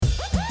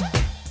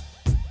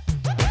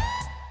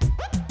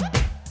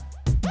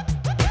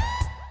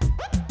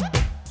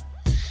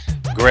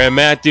Graham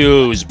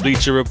Matthews,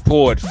 Bleacher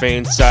Report,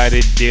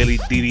 Fan-Sided Daily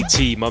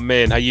DDT. My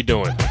man, how you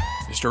doing?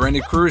 Mr. Randy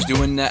Cruz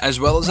doing as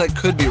well as I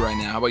could be right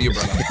now. How about you,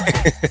 brother?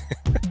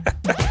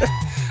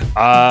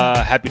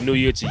 Happy New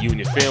Year to you and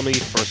your family,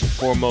 first and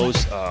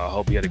foremost.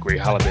 Hope you had a great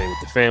holiday with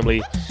the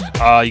family.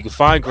 You can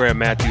find Graham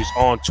Matthews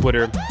on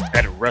Twitter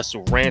at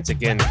WrestleRant.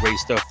 Again, great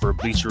stuff for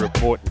Bleacher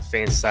Report and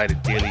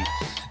Fan-Sided Daily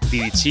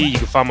DDT. You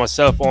can find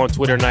myself on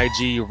Twitter and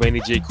IG,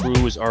 Randy J.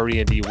 Cruz,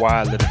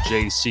 R-E-N-D-Y, letter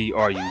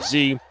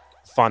J-C-R-U-Z.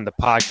 Find the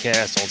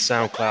podcast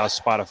on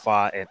SoundCloud,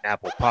 Spotify, and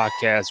Apple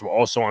Podcasts. We're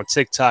also on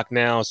TikTok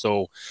now.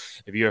 So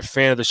if you're a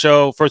fan of the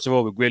show, first of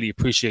all, we really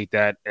appreciate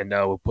that. And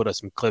we'll put up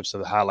some clips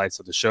of the highlights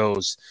of the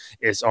shows.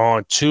 It's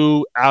on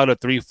 2 out of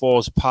 3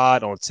 Falls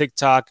Pod on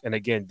TikTok. And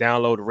again,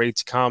 download,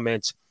 rate,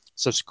 comment,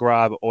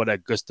 subscribe, all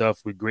that good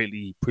stuff. We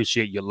greatly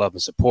appreciate your love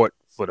and support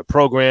for the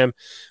program.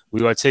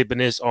 We are taping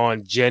this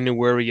on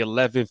January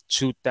 11th,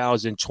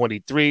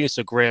 2023.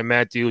 So Graham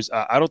Matthews,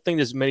 I don't think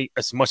there's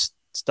as much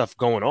stuff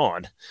going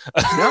on.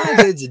 No,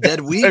 it's a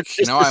dead week.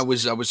 I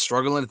was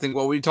struggling to think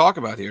what we talk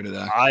about here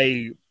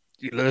today.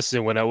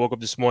 Listen, when I woke up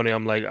this morning,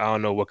 I'm like, I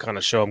don't know what kind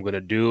of show I'm gonna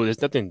do.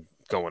 There's nothing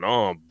going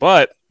on,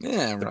 but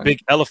the big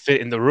elephant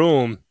in the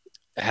room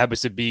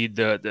happens to be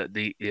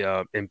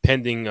the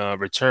impending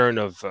return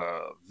of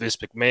Vince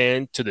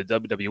McMahon to the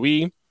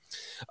WWE.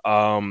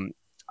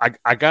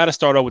 I gotta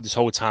start off with this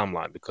whole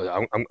timeline because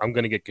I'm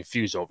gonna get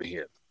confused over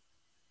here.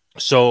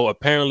 So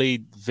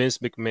apparently, Vince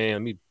McMahon.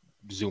 Let me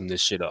zoom this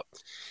shit up.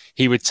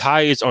 He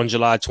retires on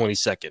July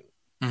 22nd.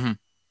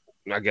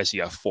 I guess he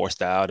got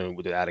forced out, and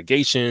with the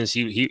allegations,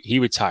 he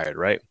retired,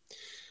 right?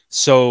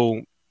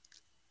 So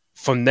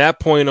from that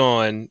point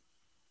on,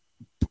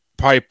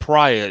 probably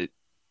prior,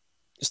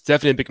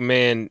 Stephanie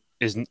McMahon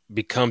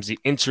becomes the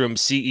interim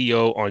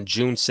CEO on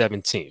June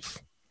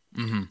 17th.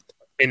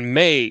 In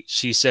May,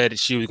 she said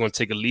she was going to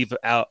take a leave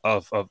out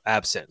of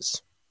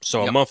absence.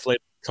 So a month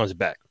later, comes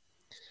back.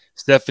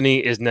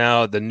 Stephanie is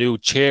now the new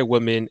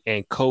chairwoman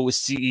and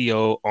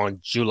co-CEO on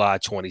July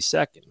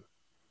 22nd.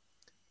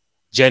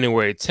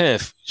 January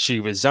 10th, she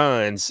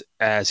resigns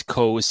as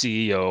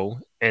co-CEO,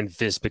 and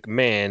Vince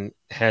McMahon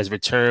has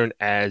returned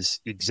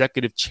as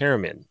executive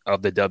chairman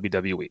of the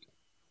WWE.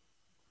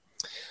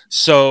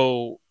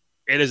 So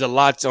it is a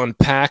lot to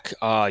unpack.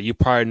 You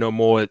probably know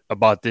more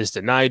about this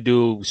than I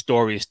do.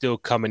 Story is still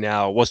coming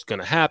out. What's going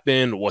to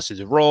happen? What's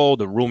his role?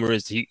 The rumor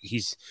is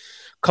he's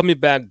coming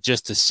back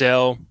just to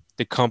sell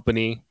the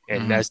company,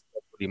 and that's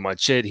pretty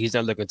much it. He's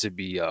not looking to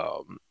be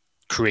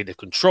creative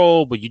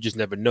control, but you just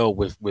never know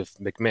with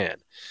McMahon.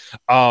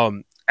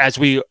 As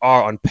we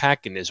are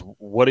unpacking this,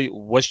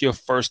 what's your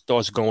first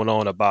thoughts going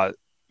on about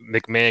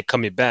McMahon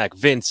coming back?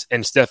 Vince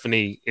and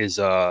Stephanie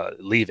is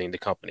leaving the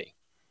company.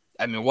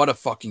 I mean, what a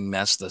fucking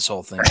mess this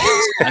whole thing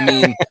is. I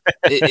mean,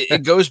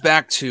 it goes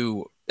back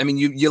to, I mean,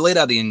 you laid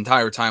out the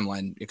entire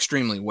timeline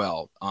extremely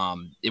well.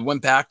 It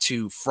went back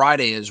to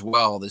Friday as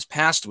well, this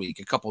past week,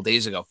 a couple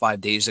days ago,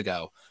 5 days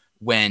ago,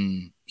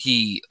 when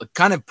he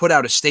kind of put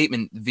out a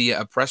statement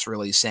via a press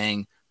release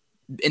saying,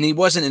 and he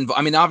wasn't involved.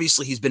 I mean,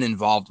 obviously he's been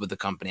involved with the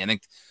company. I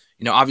think,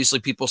 obviously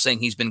people saying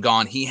he's been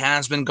gone. He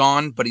has been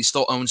gone, but he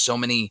still owns so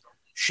many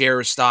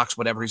shares, stocks,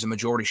 whatever. He's a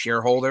majority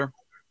shareholder.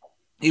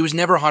 He was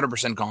never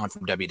 100% gone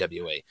from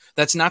WWE.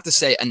 That's not to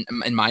say,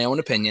 in my own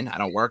opinion, I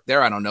don't work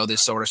there. I don't know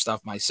this sort of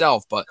stuff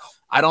myself, but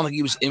I don't think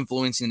he was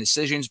influencing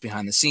decisions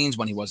behind the scenes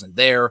when he wasn't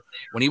there.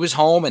 When he was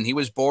home and he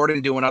was bored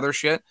and doing other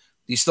shit,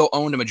 he still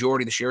owned a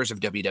majority of the shares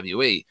of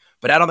WWE.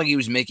 But I don't think he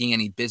was making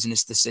any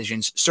business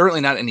decisions, certainly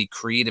not any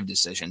creative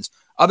decisions.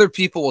 Other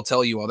people will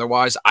tell you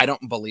otherwise. I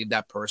don't believe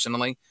that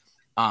personally.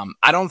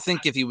 I don't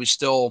think if he was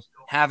still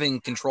having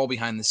control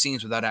behind the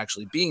scenes without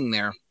actually being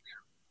there,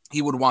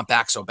 he would want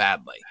back so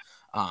badly.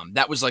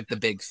 That was like the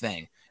big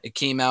thing. It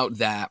came out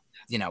that,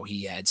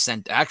 he had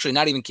sent, actually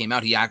not even came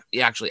out. He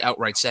actually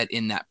outright said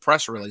in that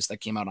press release that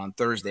came out on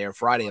Thursday or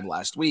Friday of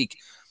last week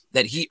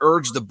that he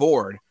urged the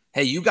board,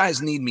 hey, you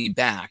guys need me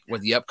back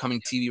with the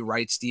upcoming TV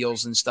rights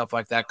deals and stuff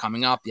like that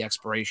coming up, the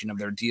expiration of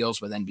their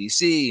deals with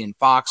NBC and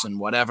Fox and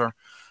whatever.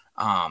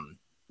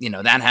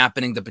 That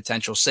happening, the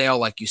potential sale,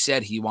 like you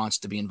said, he wants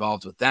to be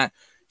involved with that.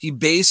 He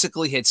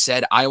basically had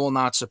said, I will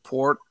not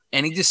support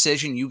any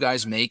decision you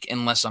guys make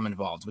unless I'm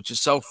involved, which is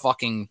so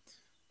fucking,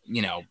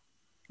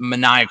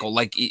 maniacal,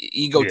 like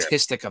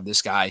egotistic of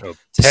this guy to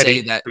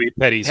say that,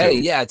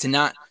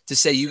 to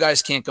say you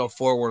guys can't go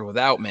forward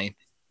without me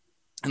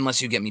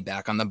unless you get me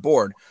back on the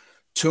board.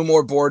 2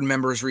 more board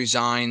members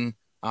resign.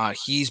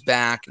 He's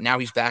back. Now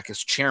he's back as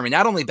chairman,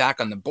 not only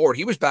back on the board,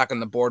 he was back on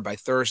the board by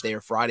Thursday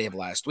or Friday of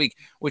last week,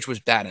 which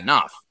was bad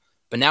enough.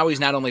 But now he's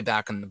not only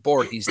back on the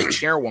board, he's the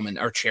chairwoman,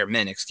 or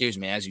chairman, excuse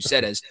me, as you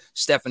said, as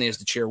Stephanie as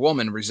the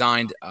chairwoman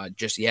resigned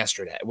just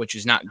yesterday, which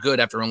is not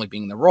good after only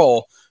being in the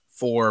role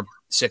for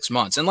 6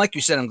 months. And like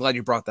you said, I'm glad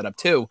you brought that up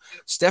too.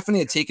 Stephanie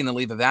had taken a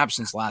leave of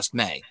absence last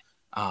May.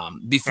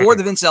 Before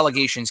the Vince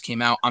allegations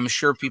came out, I'm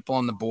sure people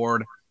on the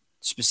board,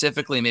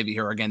 specifically maybe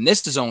her, again,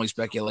 this is only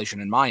speculation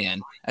in my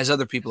end, as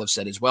other people have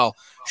said as well,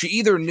 she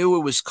either knew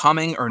it was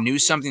coming or knew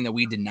something that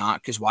we did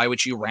not, because why would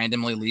she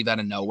randomly leave out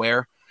of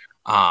nowhere?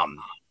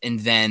 And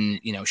then,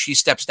 she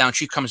steps down.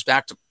 She comes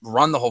back to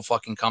run the whole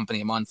fucking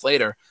company a month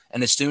later.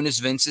 And as soon as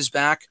Vince is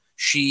back,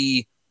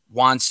 she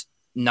wants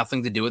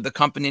nothing to do with the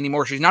company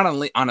anymore. She's not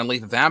on a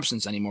leave of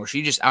absence anymore.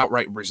 She just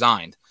outright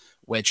resigned,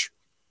 which,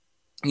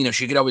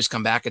 she could always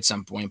come back at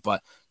some point,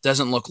 but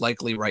doesn't look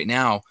likely right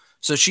now.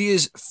 So she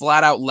has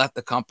flat out left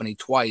the company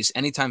twice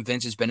anytime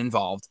Vince has been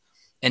involved.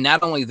 And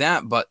not only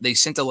that, but they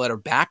sent a letter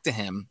back to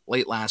him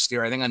late last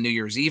year, I think on New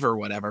Year's Eve or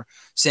whatever,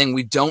 saying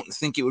we don't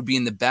think it would be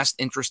in the best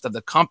interest of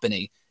the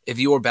company if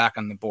you were back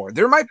on the board.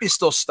 There might be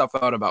still stuff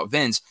out about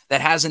Vince that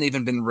hasn't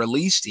even been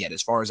released yet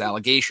as far as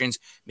allegations,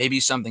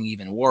 maybe something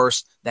even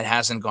worse that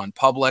hasn't gone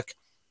public.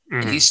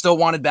 And he still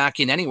wanted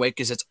back in anyway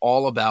because it's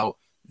all about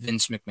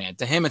Vince McMahon.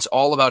 To him, it's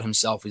all about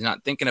himself. He's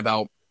not thinking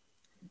about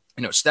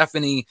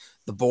Stephanie,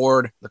 the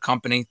board, the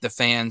company, the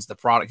fans, the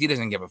product. He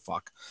doesn't give a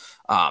fuck.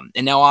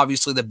 And now,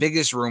 obviously, the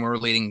biggest rumor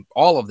leading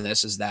all of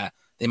this is that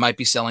they might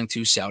be selling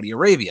to Saudi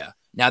Arabia.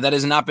 Now, that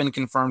has not been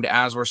confirmed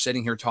as we're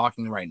sitting here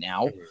talking right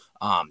now.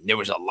 There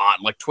was a lot,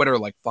 Twitter,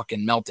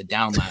 fucking melted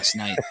down last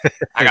night.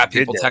 I got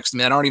people texting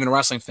me that aren't even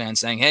wrestling fans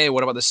saying, hey,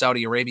 what about the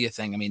Saudi Arabia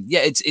thing? I mean,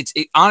 yeah,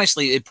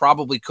 honestly, it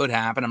probably could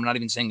happen. I'm not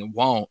even saying it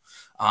won't.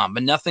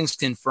 But nothing's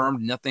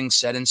confirmed, nothing's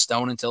set in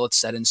stone until it's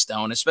set in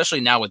stone,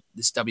 especially now with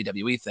this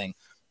WWE thing.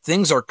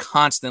 Things are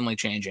constantly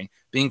changing,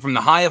 being from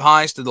the high of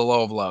highs to the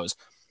low of lows.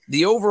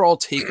 The overall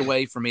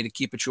takeaway for me, to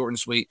keep it short and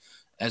sweet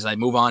as I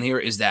move on here,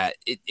 is that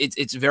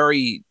it's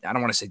very, I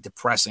don't want to say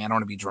depressing, I don't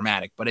want to be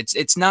dramatic, but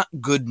it's not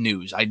good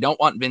news. I don't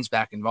want Vince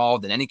back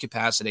involved in any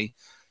capacity.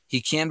 He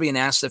can be an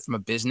asset from a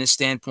business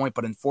standpoint,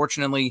 but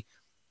unfortunately,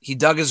 he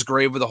dug his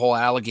grave with the whole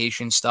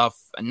allegation stuff.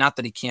 And not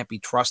that he can't be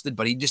trusted,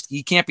 but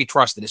he can't be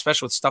trusted,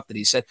 especially with stuff that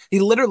he said. He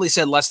literally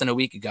said less than a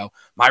week ago,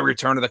 my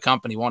return to the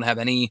company won't have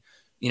any,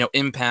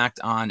 impact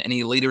on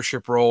any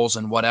leadership roles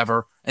and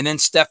whatever. And then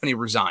Stephanie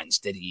resigns.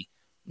 Did he?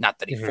 Not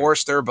that he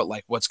forced her, but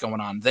what's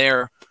going on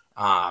there?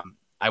 I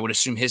would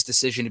assume his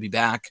decision to be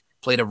back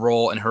played a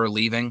role in her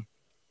leaving.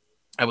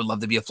 I would love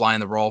to be a fly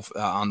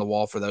on the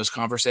wall for those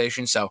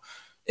conversations. So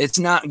it's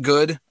not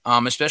good,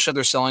 especially if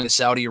they're selling to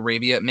Saudi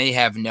Arabia. It may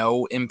have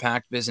no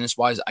impact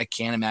business-wise. I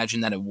can't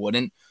imagine that it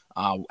wouldn't.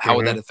 How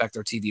would that affect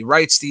their TV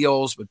rights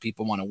deals? Would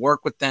people want to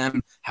work with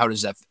them? How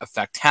does that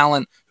affect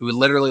talent who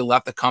literally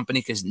left the company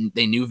because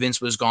they knew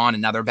Vince was gone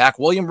and now they're back?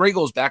 William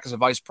Regal is back as a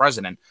vice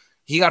president.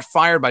 He got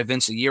fired by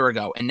Vince a year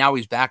ago, and now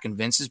he's back and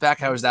Vince is back.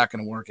 How is that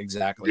going to work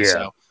exactly? Yeah.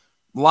 So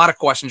a lot of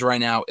questions right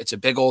now. It's a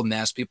big old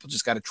mess. People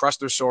just got to trust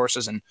their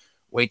sources and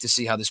wait to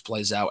see how this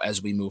plays out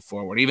as we move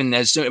forward. Even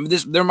as soon,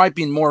 there might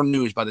be more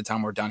news by the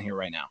time we're done here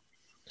right now.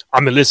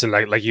 I mean, listen,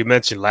 like you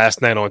mentioned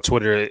last night on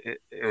Twitter,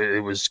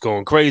 it was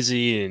going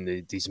crazy,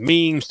 and these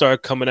memes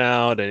start coming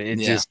out,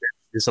 and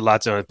it's a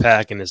lot to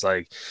unpack. And it's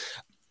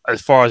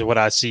as far as what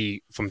I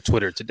see from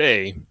Twitter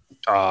today,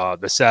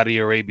 the Saudi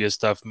Arabia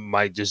stuff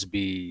might just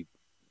be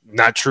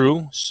not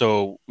true.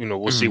 So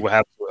we'll see what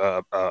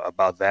happens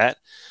about that.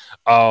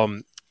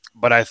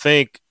 But I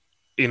think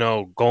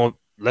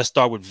let's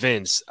start with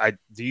Vince.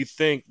 Do you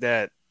think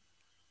that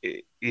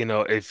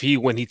if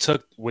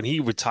when he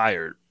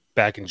retired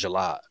back in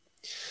July,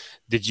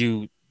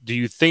 do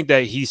you think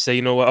that he said,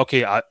 you know what,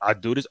 okay, I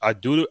do this, I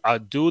do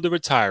the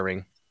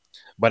retiring,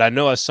 but I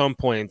know at some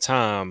point in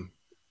time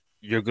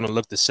you're gonna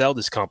look to sell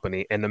this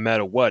company, and no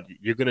matter what,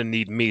 you're gonna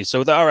need me.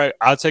 So all right,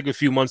 I'll take a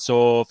few months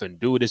off and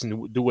do this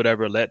and do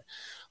whatever. Let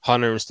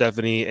Hunter and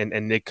Stephanie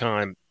and Nick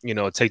Khan,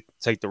 take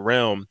the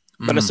realm.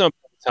 But at some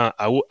point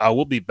in time, I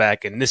will be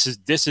back, and this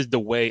is the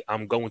way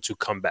I'm going to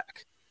come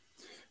back.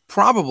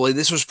 Probably.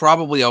 This was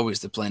probably always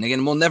the plan.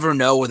 Again, we'll never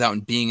know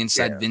without being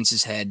inside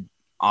Vince's head,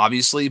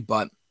 obviously,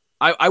 but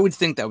I would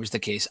think that was the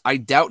case. I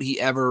doubt he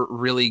ever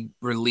really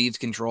relieved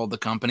control of the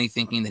company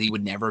thinking that he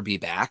would never be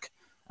back.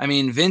 I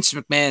mean, Vince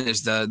McMahon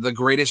is the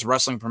greatest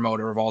wrestling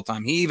promoter of all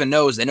time. He even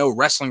knows they know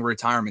wrestling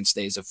retirement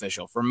stays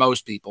official for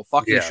most people.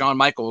 Fucking Shawn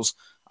Michaels,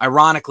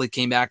 ironically,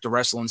 came back to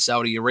wrestle in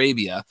Saudi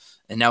Arabia,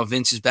 and now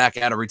Vince is back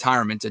out of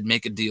retirement to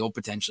make a deal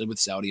potentially with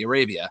Saudi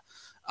Arabia.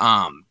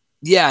 I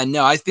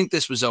think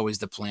this was always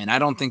the plan. I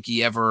don't think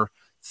he ever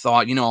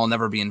thought, I'll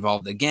never be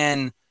involved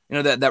again.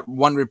 That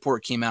one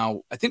report came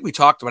out. I think we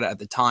talked about it at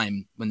the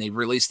time when they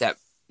released that,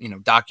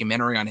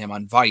 documentary on him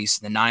on Vice,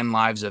 The 9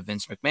 Lives of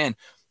Vince McMahon.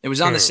 It was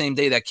on the same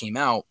day that came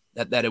out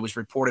that it was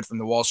reported from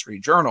the Wall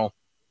Street Journal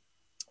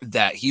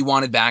that he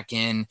wanted back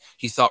in.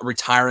 He thought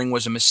retiring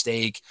was a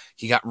mistake.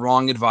 He got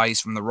wrong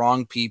advice from the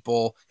wrong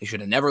people. He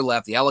should have never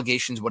left. The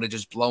allegations would have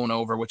just blown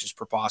over, which is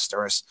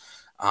preposterous.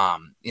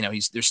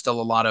 There's still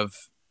a lot of,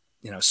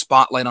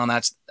 spotlight on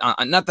that.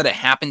 Not that it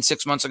happened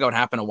 6 months ago. It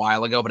happened a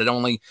while ago, but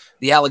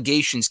the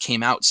allegations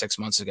came out 6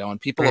 months ago,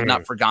 and people have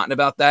not forgotten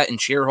about that,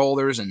 and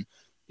shareholders and,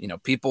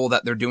 people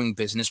that they're doing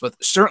business with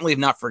certainly have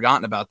not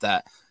forgotten about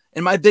that.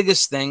 And my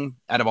biggest thing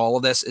out of all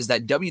of this is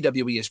that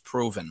WWE has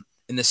proven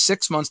in the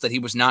 6 months that he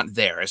was not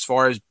there, as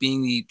far as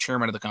being the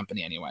chairman of the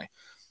company anyway,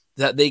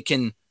 that they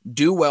can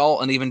do well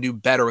and even do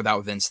better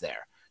without Vince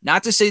there.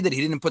 Not to say that he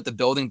didn't put the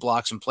building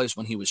blocks in place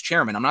when he was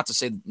chairman. I'm not to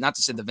say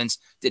that Vince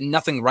did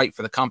nothing right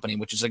for the company,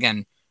 which is,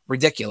 again,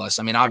 ridiculous.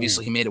 I mean,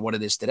 obviously he made it what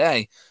it is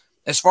today.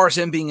 as far as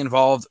him being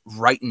involved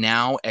right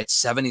now at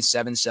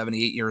 77,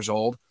 78 years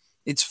old,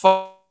 it's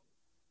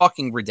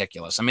fucking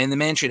ridiculous. I mean, the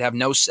man should have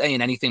no say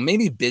in anything.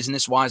 Maybe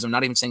business-wise, I'm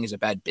not even saying he's a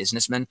bad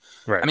businessman.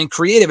 Right. I mean,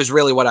 creative is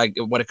really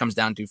what it comes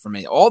down to for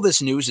me. All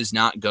this news is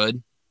not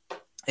good.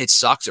 It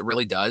sucks. It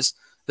really does.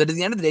 But at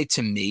the end of the day,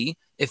 to me,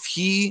 if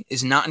he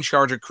is not in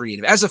charge of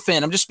creative, as a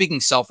fan, I'm just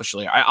speaking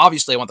selfishly. I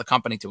want the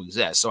company to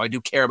exist, so I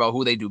do care about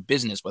who they do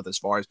business with as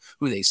far as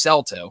who they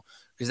sell to,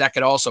 because that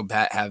could also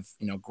have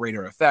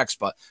greater effects.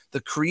 But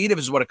the creative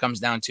is what it comes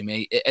down to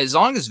me. As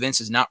long as Vince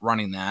is not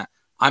running that,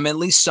 I'm at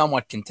least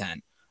somewhat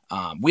content.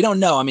 We don't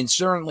know. I mean,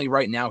 certainly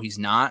right now he's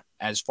not,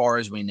 as far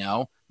as we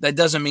know. That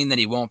doesn't mean that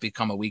he won't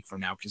become a week from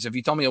now. Because if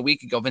you told me a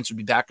week ago Vince would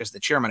be back as the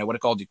chairman, I would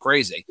have called you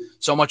crazy.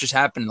 So much has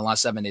happened in the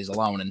last 7 days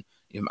alone, and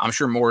I'm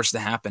sure more is to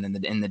happen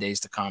in the days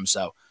to come.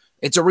 So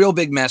it's a real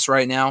big mess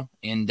right now.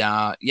 And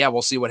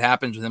we'll see what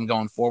happens with him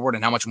going forward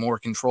and how much more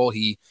control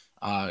he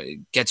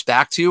gets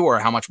back to, or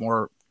how much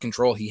more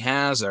control he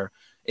has. Or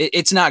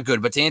it's not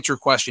good. But to answer your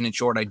question in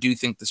short, I do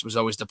think this was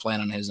always the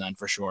plan on his end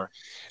for sure.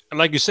 And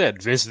like you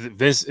said,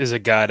 Vince is a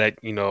guy that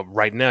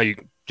right now you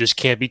just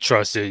can't be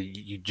trusted.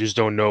 You just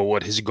don't know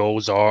what his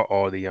goals are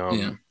or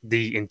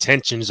the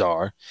intentions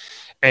are,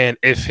 and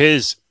if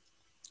his,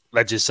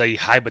 let's just say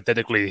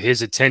hypothetically,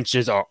 his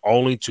intentions are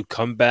only to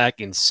come back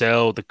and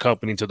sell the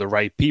company to the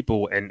right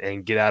people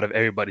and get out of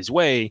everybody's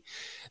way,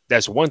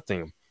 that's one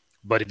thing.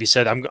 But if he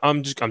said,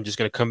 I'm just going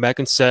to come back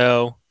and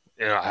sell,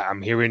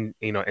 I'm hearing,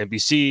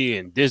 NBC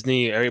and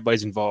Disney,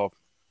 everybody's involved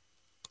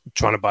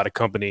trying to buy the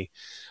company.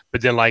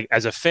 But then, like,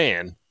 as a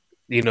fan,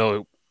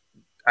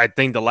 I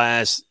think the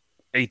last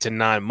 8 to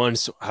 9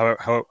 months,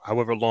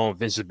 however long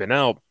Vince has been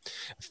out,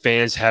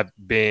 fans have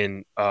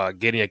been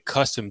getting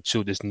accustomed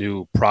to this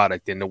new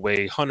product and the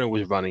way Hunter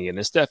was running it,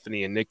 and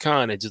Stephanie and Nick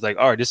Khan. It's just like,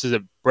 all right, this is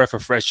a breath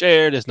of fresh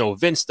air. There's no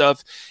Vince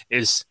stuff.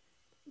 It's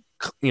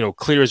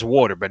clear as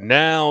water. But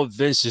now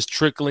Vince is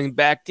trickling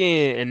back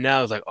in, and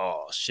now it's like,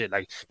 oh shit!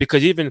 Like,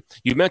 because even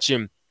you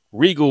mentioned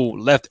Regal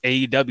left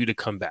AEW to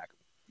come back.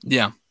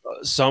 Yeah,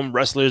 some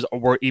wrestlers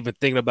were even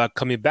thinking about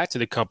coming back to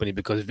the company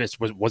because Vince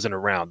wasn't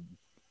around.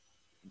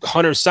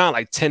 Hunter signed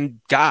like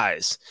 10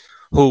 guys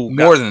who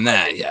more than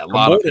that, yeah, a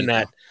lot more than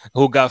that,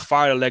 who got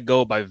fired or let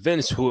go by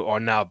Vince, who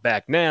are now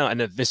back now, and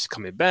then Vince is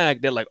coming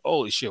back. They're like,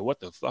 holy shit, what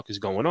the fuck is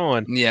going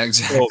on? Yeah,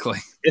 exactly. So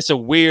it's a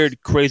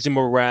weird, crazy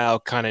morale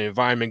kind of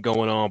environment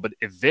going on. But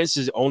if Vince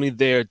is only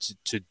there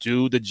to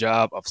do the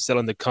job of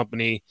selling the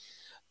company,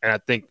 and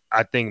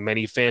I think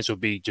many fans will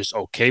be just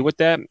okay with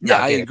that. Yeah,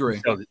 now, again, I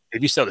agree.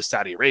 If you sell to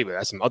Saudi Arabia,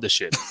 that's some other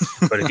shit.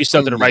 But if you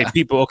sell to the right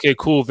people, okay,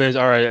 cool, Vince.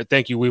 All right,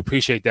 thank you. We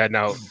appreciate that.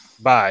 Now,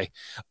 bye.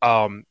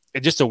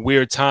 It's just a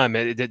weird time.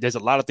 There's a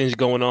lot of things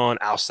going on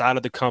outside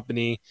of the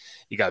company.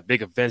 You got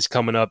big events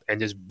coming up, and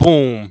just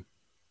boom,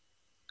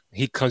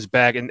 he comes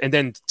back. And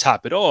then to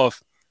top it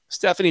off,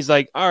 Stephanie's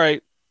like, all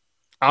right,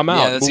 I'm out.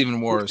 Yeah, that's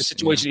even worse. The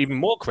situation even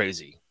more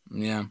crazy.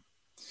 Yeah.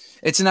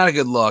 It's not a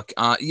good look.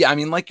 I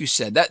mean, like you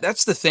said,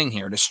 that's the thing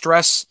here. To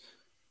stress,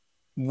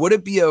 would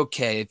it be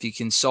okay if he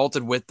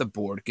consulted with the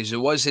board? Because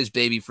it was his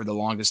baby for the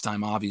longest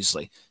time,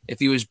 obviously. If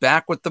he was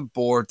back with the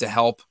board to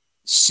help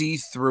see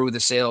through the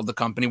sale of the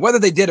company, whether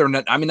they did or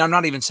not. I mean, I'm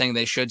not even saying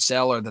they should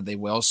sell or that they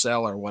will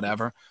sell or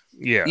whatever.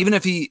 Yeah. Even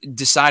if he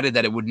decided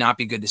that it would not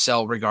be good to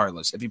sell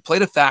regardless, if he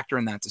played a factor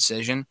in that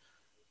decision,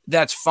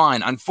 that's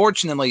fine.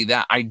 Unfortunately,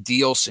 that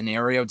ideal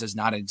scenario does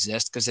not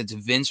exist because it's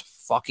Vince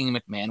fucking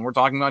McMahon we're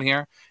talking about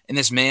here. And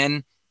this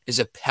man is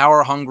a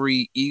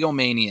power-hungry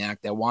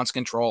egomaniac that wants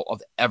control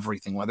of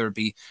everything, whether it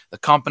be the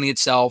company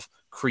itself,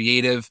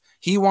 creative.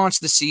 He wants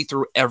to see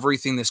through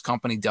everything this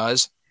company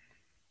does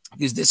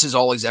because this is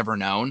all he's ever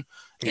known.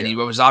 And he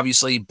was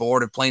obviously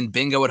bored of playing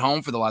bingo at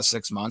home for the last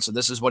 6 months. So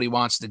this is what he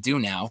wants to do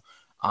now.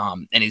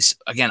 And he's,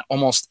 again,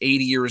 almost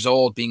 80 years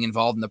old, being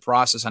involved in the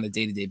process on a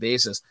day-to-day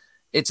basis.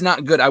 It's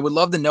not good. I would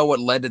love to know what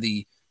led to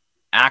the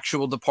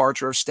actual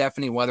departure of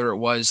Stephanie, whether it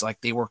was like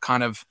they were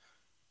kind of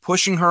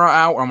pushing her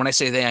out, or when I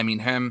say they, I mean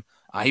him.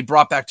 He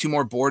brought back 2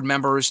 more board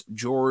members,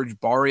 George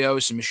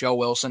Barrios and Michelle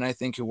Wilson, I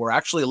think, who were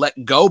actually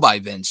let go by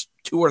Vince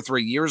 2 or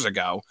 3 years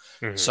ago.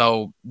 Mm-hmm.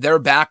 So they're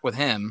back with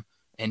him,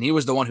 and he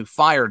was the one who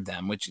fired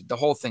them, which the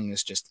whole thing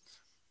is just,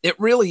 it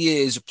really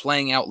is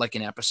playing out like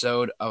an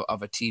episode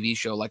of a TV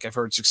show. Like I've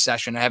heard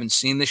Succession. I haven't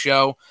seen the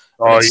show.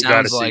 Oh, you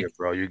got to see it,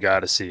 bro. You got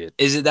to see it.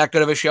 Is it that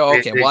good of a show?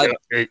 Okay.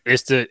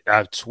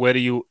 I swear to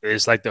you,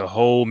 it's like the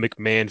whole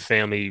McMahon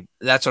family.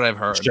 That's what I've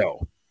heard.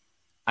 Show.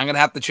 I'm going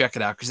to have to check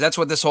it out because that's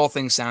what this whole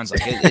thing sounds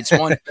like. It's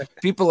one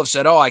people have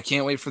said, oh, I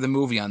can't wait for the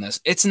movie on this.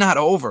 It's not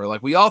over.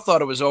 Like we all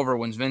thought it was over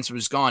when Vince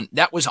was gone.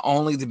 That was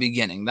only the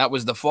beginning. That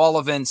was the fall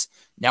of Vince.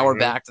 Now we're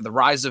back to the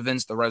rise of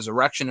Vince, the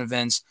resurrection of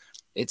Vince.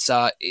 It's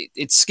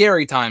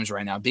scary times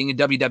right now, being a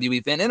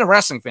WWE fan and a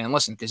wrestling fan.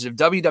 Listen, because if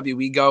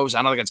WWE goes,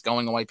 I don't think it's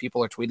going away.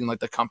 People are tweeting like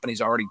the company's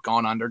already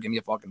gone under. Give me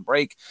a fucking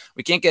break.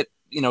 We can't get,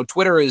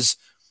 Twitter is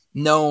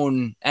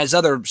known as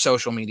other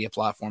social media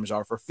platforms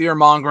are for fear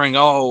mongering.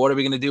 Oh, what are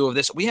we going to do with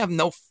this? We have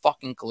no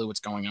fucking clue what's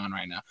going on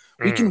right now.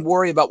 We can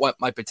worry about what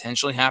might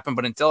potentially happen,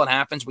 but until it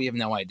happens, we have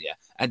no idea.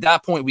 At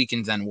that point, we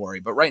can then worry.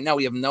 But right now,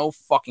 we have no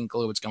fucking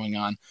clue what's going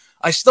on.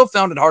 I still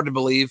found it hard to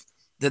believe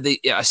that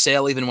a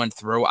sale even went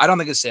through. I don't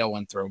think a sale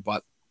went through,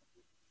 but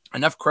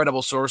enough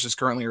credible sources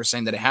currently are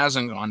saying that it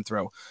hasn't gone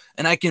through.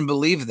 And I can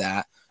believe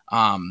that.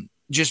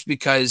 Just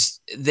because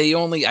they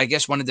only, I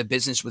guess, wanted the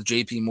business with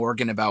JP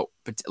Morgan about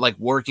like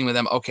working with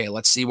them. Okay,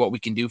 let's see what we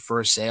can do for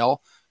a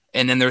sale.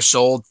 And then they're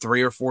sold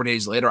 3 or 4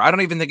 days later. I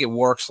don't even think it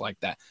works like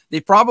that. They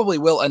probably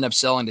will end up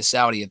selling to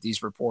Saudi if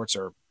these reports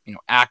are,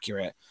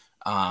 accurate.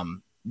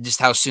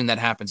 Just how soon that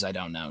happens, I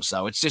don't know.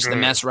 So it's just a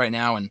mess right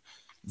now. And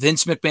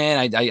Vince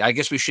McMahon, I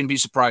guess we shouldn't be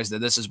surprised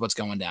that this is what's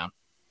going down.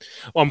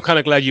 Well, I'm kind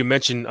of glad you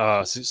mentioned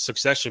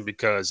Succession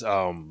because,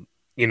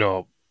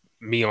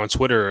 me on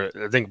Twitter,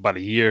 I think about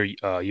a year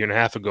and a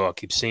half ago, I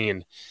keep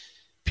seeing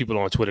people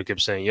on Twitter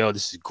kept saying, yo,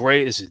 this is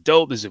great. This is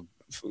dope. This is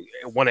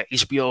one of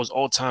HBO's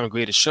all-time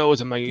greatest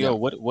shows. I'm like, yo,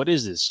 what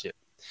is this shit?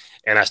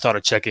 And I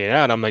started checking it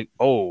out. I'm like,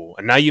 oh,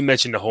 and now you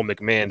mentioned the whole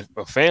McMahon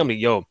family.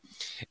 Yo,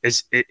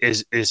 is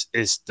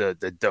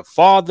the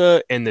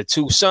father and the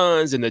 2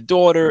 sons and the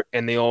daughter,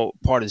 and they all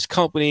part of his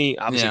company.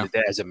 Obviously, the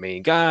dad's the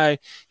main guy.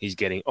 He's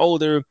getting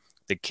older.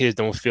 The kids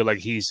don't feel like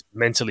he's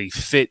mentally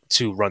fit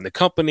to run the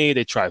company.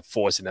 They try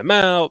forcing him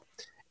out.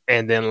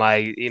 And then,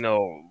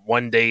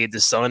 one day the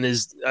son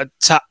is a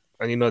top,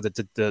 and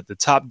the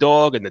top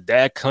dog, and the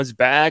dad comes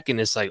back,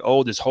 and it's like,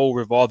 oh, this whole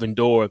revolving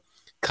door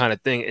kind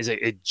of thing.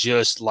 It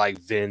just like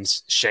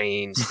Vince,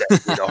 Shane,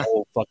 Stephanie, the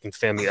whole fucking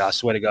family. I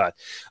swear to God.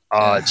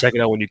 Check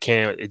it out when you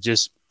can.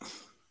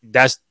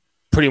 That's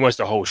pretty much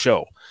the whole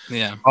show.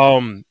 Yeah.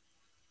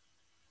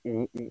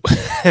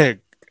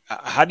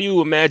 How do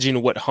you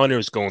imagine what Hunter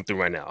is going through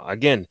right now?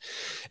 Again,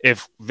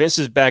 if Vince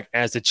is back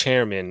as the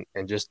chairman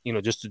and just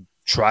to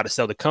try to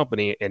sell the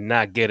company and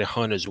not get it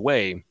Hunter's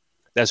way,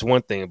 that's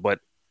one thing. But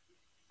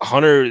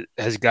Hunter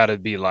has got to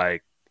be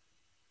like,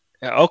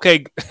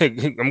 okay,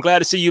 I'm glad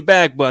to see you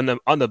back. But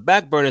on the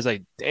back burner, it's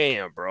like,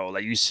 damn, bro,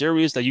 like, you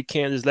serious? Like, you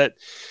can't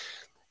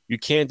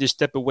just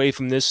step away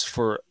from this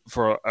for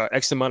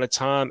X amount of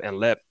time and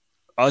let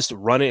us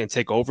run it and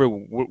take over.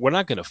 We're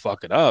not going to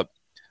fuck it up,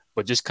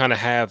 but just kind of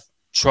have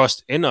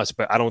trust in us.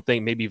 But I don't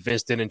think maybe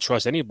Vince didn't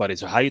trust anybody.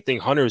 So how do you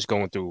think Hunter is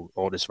going through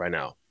all this right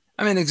now?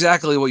 I mean,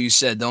 exactly what you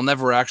said. They'll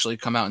never actually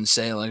come out and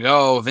say, like,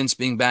 oh, Vince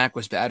being back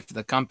was bad for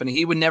the company.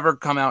 He would never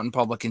come out in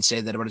public and say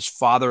that about his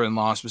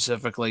father-in-law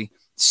specifically.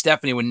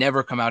 Stephanie would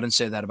never come out and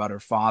say that about her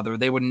father.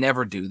 They would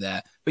never do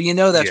that. But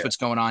that's what's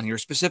going on here,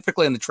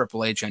 specifically in the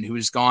Triple H end, who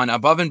has gone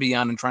above and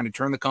beyond and trying to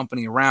turn the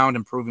company around,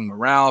 improving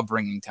morale,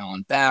 bringing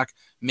talent back,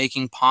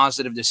 making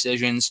positive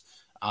decisions.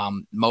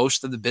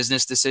 Most of the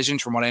business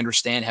decisions, from what I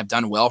understand, have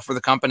done well for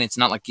the company. It's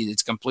not like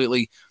it's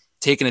completely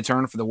taken a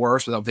turn for the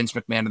worse without Vince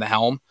McMahon at the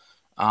helm.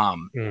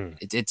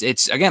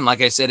 It's again,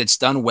 like I said, it's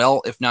done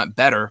well, if not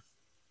better,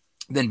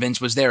 than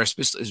Vince was there,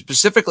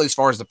 specifically as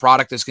far as the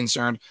product is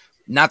concerned.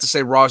 Not to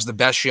say Raw is the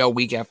best show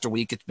week after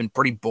week. It's been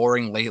pretty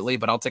boring lately,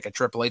 but I'll take a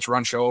Triple H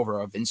run show over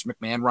a Vince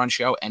McMahon run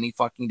show any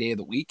fucking day of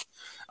the week.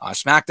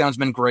 SmackDown's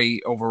been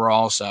great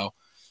overall. So,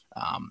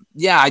 I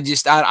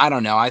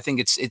don't know. I think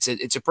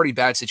it's a pretty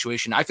bad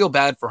situation. I feel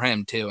bad for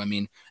him too. I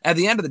mean, at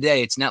the end of the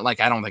day, it's not like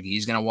I don't think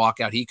he's going to walk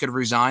out. He could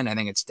resign. I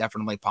think it's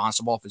definitely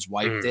possible if his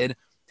wife did.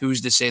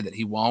 Who's to say that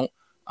he won't?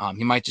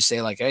 He might just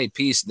say like, "Hey,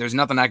 peace. There's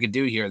nothing I could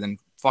do here. Then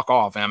fuck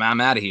off.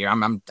 I'm out of here.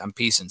 I'm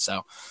peacing."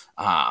 So,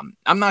 I'm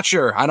not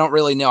sure. I don't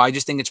really know. I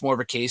just think it's more of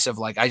a case of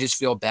like, I just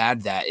feel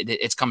bad that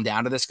it's come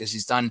down to this because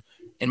he's done,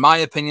 in my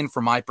opinion,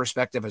 from my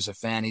perspective as a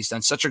fan, he's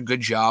done such a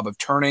good job of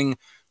turning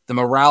the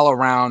morale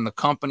around, the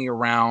company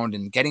around,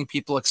 and getting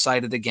people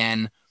excited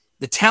again.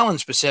 The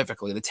talent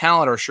specifically, the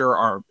talent are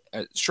sure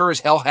as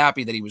hell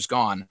happy that he was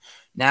gone.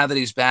 Now that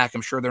he's back,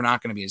 I'm sure they're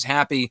not going to be as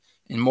happy,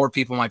 and more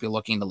people might be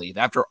looking to leave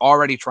after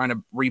already trying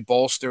to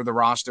rebolster the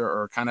roster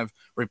or kind of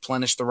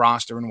replenish the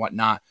roster and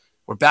whatnot.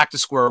 We're back to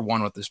square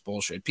one with this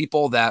bullshit.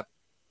 People that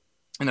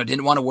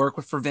didn't want to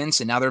work for Vince,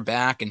 and now they're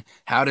back. And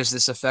how does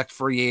this affect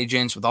free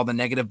agents with all the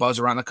negative buzz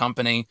around the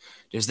company?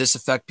 Does this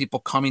affect people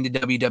coming to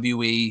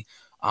WWE?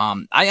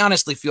 I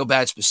honestly feel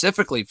bad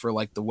specifically for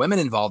like the women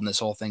involved in this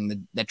whole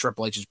thing that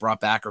Triple H has brought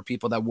back, or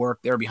people that work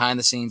there behind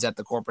the scenes at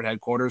the corporate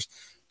headquarters.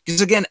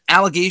 Because again,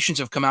 allegations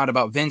have come out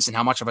about Vince and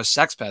how much of a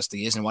sex pest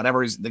he is and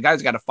whatever. The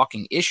guy's got a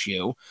fucking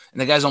issue, and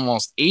the guy's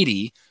almost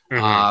 80.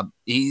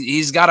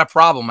 He's got a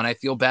problem, and I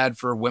feel bad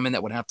for women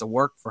that would have to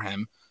work for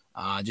him,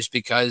 just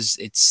because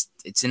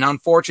it's an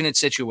unfortunate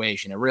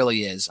situation. It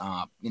really is.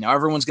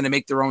 Everyone's going to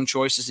make their own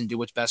choices and do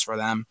what's best for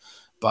them,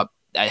 but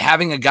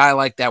having a guy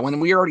like that,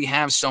 when we already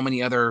have so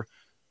many other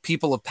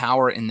people of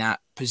power in that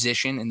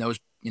position, in those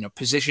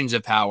positions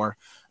of power,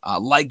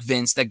 like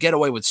Vince, that get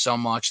away with so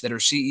much, that are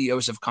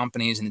CEOs of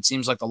companies, and it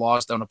seems like the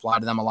laws don't apply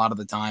to them a lot of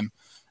the time.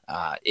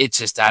 It's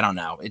just, I don't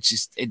know.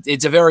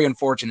 It's a very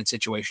unfortunate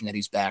situation that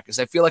he's back, because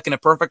I feel like in a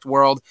perfect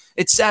world,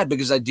 it's sad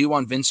because I do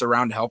want Vince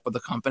around to help with the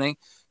company,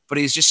 but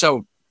he's just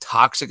so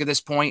toxic at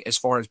this point as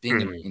far as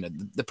being,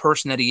 the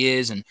person that he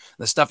is and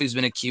the stuff he's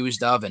been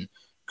accused of. And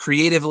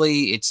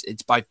creatively,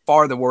 it's by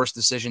far the worst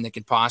decision they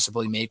could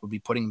possibly make would be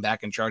putting him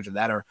back in charge of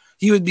that, or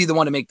he would be the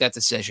one to make that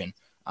decision.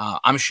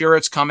 I'm sure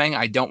it's coming.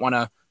 I don't want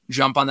to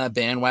jump on that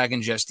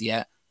bandwagon just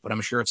yet, but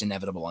I'm sure it's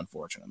inevitable,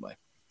 unfortunately.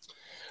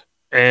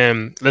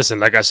 And listen,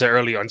 like I said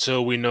earlier,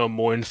 until we know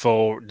more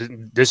info,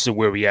 this is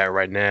where we at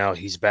right now.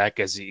 He's back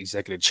as the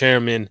executive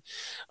chairman.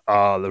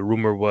 The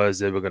rumor was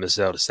they were going to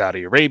sell to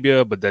Saudi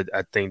Arabia, but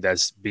I think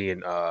that's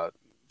being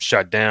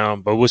shut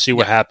down. But we'll see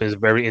what happens.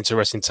 Very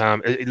interesting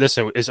time.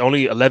 Listen, it's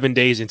only 11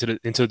 days into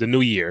the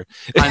new year.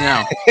 I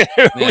know.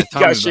 We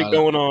got shit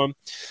going on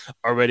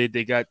already.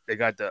 They got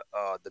the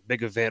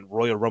big event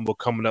Royal Rumble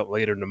coming up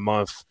later in the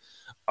month.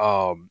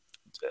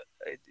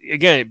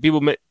 Again,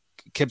 people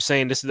kept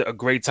saying this is a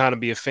great time to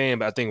be a fan,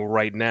 but I think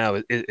right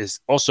now it's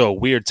also a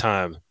weird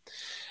time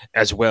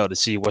as well to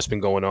see what's been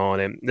going on.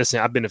 And listen,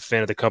 I've been a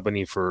fan of the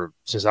company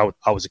since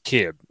I was a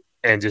kid,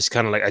 and just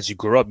kind of like as you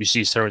grow up, you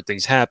see certain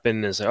things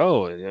happen, and say,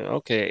 "Oh,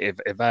 okay,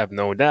 if I have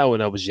known that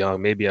when I was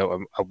young, maybe I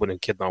wouldn't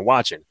have kept on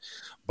watching."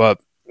 But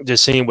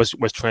just seeing what's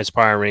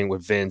transpiring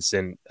with Vince,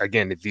 and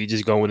again, if you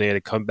just go in there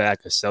to come back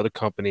and sell the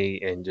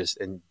company and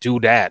do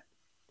that,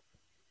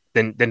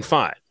 then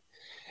fine.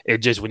 It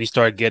just when you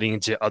start getting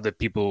into other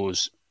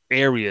people's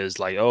areas,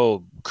 like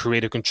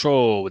creative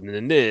control and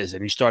then this,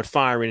 and you start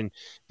firing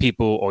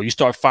people, or you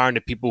start firing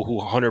the people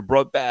who Hunter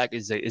brought back,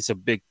 it's a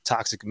big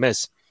toxic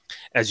mess,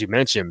 as you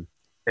mentioned.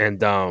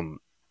 And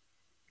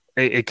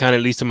it kind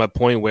of leads to my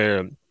point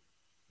where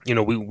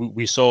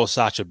we saw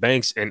Sasha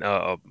Banks and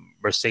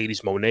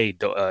Mercedes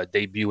Moné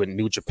debut in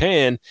New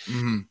Japan,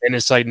 and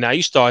it's like now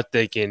you start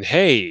thinking,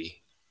 hey,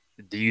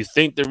 do you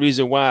think the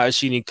reason why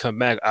she didn't come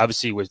back,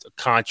 obviously with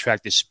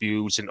contract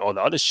disputes and all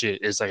the other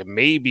shit, is like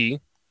maybe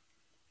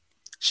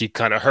she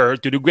kind of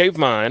heard through the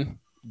grapevine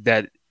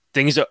that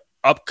things are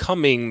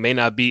upcoming may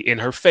not be in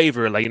her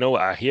favor. Like,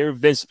 I hear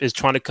Vince is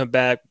trying to come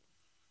back,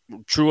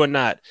 true or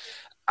not.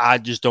 I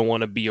just don't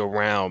want to be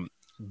around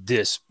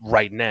this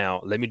right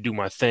now. Let me do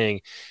my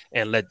thing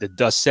and let the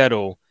dust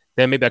settle.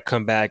 Then maybe I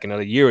come back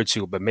another year or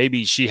two. But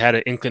maybe she had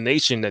an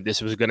inclination that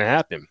this was going to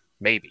happen.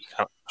 Maybe.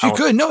 She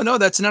could. No,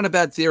 that's not a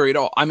bad theory at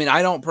all. I mean,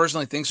 I don't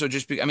personally think so.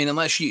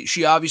 Unless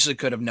she obviously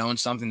could have known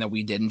something that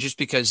we didn't, just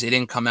because it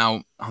didn't come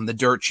out on the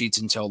dirt sheets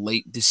until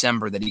late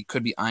December that he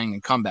could be eyeing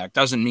a comeback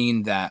doesn't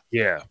mean that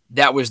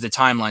that was the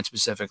timeline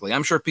specifically.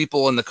 I'm sure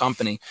people in the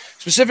company,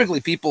 specifically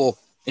people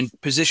in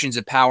positions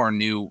of power,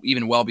 knew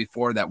even well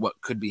before that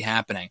what could be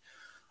happening.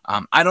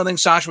 I don't think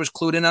Sasha was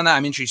clued in on that.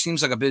 I mean, she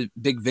seems like a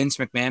big Vince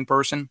McMahon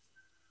person.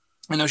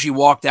 I know she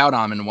walked out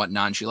on him and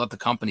whatnot, and she left the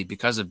company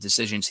because of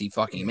decisions he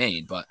fucking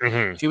made. But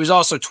she was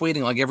also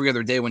tweeting like every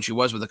other day when she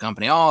was with the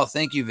company, "Oh,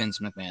 thank you, Vince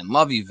McMahon.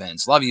 Love you,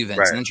 Vince. Love you, Vince."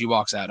 Right. And then she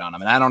walks out on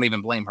him. And I don't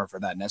even blame her for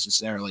that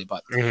necessarily.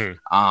 But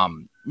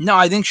no,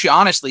 I think she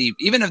honestly,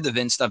 even if the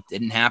Vince stuff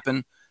didn't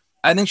happen,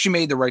 I think she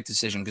made the right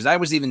decision. Because I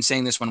was even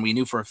saying this when we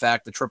knew for a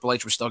fact that Triple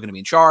H was still going to be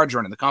in charge,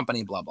 running the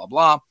company, blah, blah,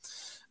 blah.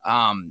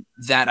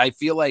 That I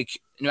feel like,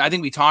 I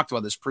think we talked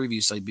about this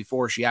previously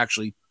before she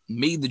actually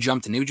made the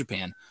jump to New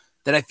Japan,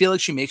 that I feel like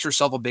she makes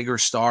herself a bigger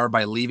star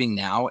by leaving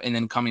now and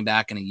then coming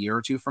back in a year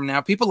or two from now.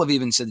 People have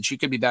even said that she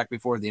could be back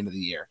before the end of the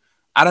year.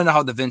 I don't know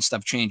how the Vince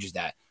stuff changes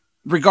that.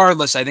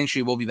 Regardless, I think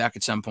she will be back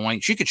at some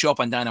point. She could show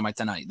up on Dynamite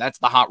tonight. That's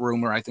the hot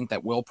rumor. I think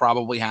that will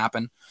probably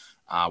happen.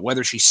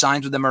 Whether she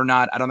signs with them or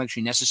not, I don't think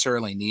she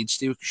necessarily needs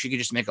to. She could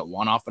just make it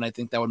one-off, and I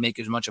think that would make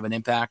as much of an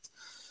impact.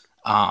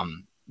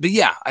 But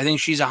yeah, I think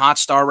she's a hot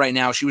star right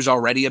now. She was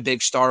already a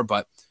big star,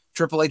 but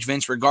Triple H,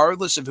 Vince,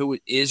 regardless of who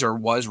is or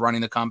was running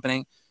the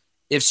company,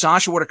 if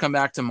Sasha were to come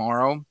back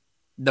tomorrow,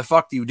 the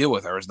fuck do you do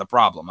with her is the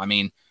problem. I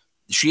mean,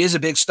 she is a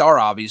big star,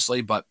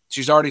 obviously, but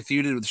she's already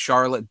feuded with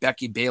Charlotte,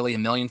 Becky, Bayley a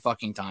million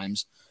fucking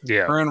times.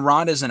 Yeah. Her and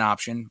Ronda's an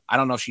option. I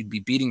don't know if she'd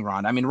be beating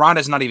Ronda. I mean,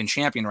 Ronda's not even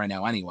champion right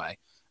now anyway.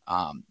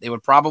 They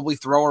would probably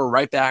throw her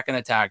right back in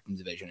a tag team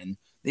division, and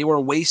they were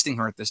wasting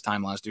her at this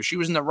time last year. She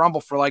was in the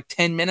Rumble for like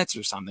 10 minutes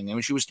or something. I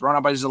mean, she was thrown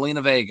out by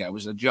Zelina Vega. It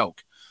was a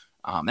joke.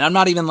 And I'm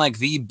not even like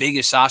the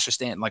biggest Sasha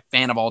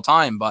fan of all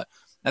time, but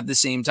at the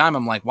same time,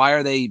 I'm like, why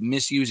are they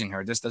misusing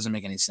her? This doesn't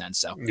make any sense.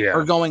 So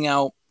her going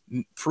out,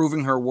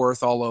 proving her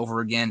worth all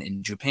over again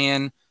in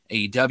Japan,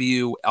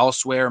 AEW,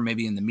 elsewhere,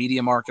 maybe in the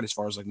media market as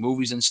far as like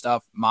movies and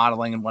stuff,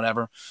 modeling and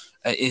whatever,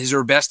 is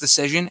her best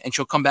decision. And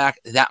she'll come back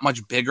that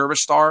much bigger of a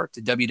star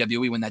to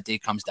WWE when that day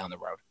comes down the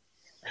road.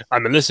 I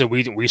mean, listen,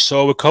 we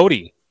saw with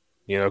Cody.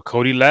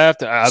 Cody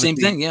left. Same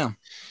thing, yeah.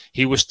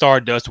 He was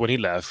Stardust when he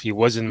left. He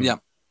wasn't. Yeah.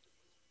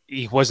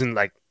 He wasn't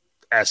like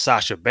as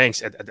Sasha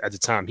Banks at the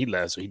time he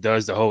left. So he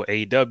does the whole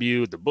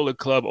AEW, the Bullet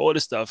Club, all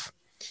this stuff,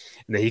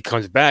 and then he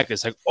comes back.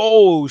 It's like,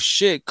 oh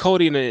shit,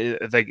 Cody.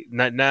 And like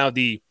now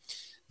the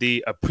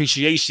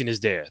appreciation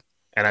is there,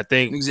 and I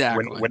think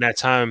exactly when that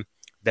time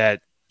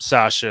that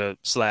Sasha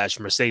 /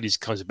 Mercedes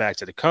comes back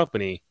to the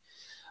company,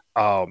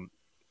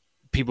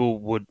 people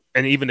would,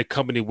 and even the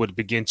company would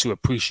begin to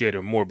appreciate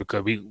her more,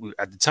 because we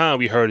at the time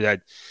we heard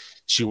that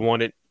she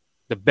wanted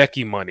the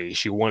Becky money.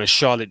 She wanted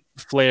Charlotte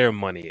Flair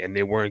money, and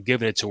they weren't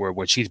giving it to her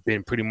when she's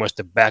been pretty much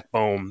the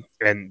backbone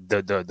and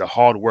the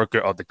hard worker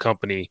of the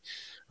company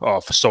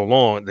for so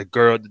long. The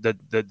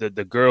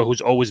girl who's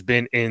always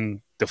been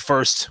in the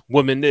first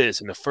woman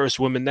this and the first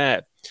woman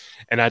that.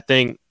 And I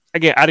think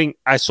again,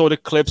 I saw the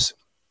clips.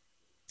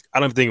 I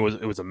don't think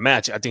it was a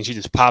match. I think she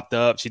just popped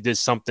up. She did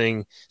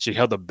something. She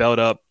held the belt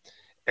up,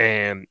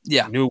 and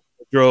new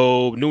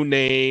wardrobe, new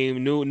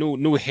name,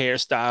 new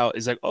hairstyle.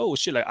 It's like, oh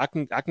shit, like I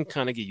can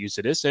kind of get used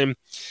to this. And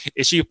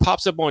if she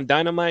pops up on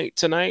Dynamite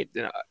tonight,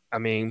 I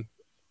mean,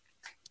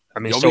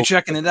 you'll be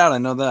checking it out. I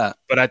know that.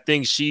 But I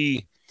think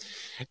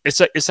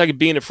it's like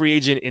being a free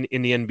agent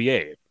in the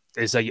NBA.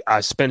 It's like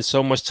I spend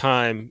so much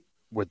time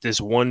with this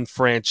one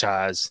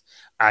franchise.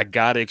 I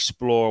gotta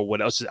explore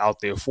what else is out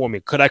there for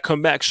me. Could I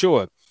come back?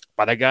 Sure.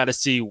 But I got to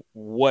see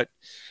what,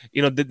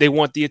 they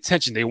want the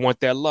attention. They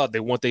want that love. They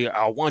want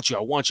I want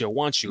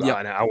you. Yeah.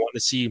 And I want to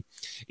see,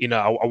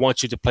 I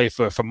want you to play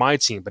for my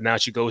team. But now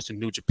she goes to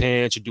New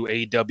Japan. She do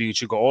AEW.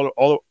 She go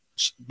all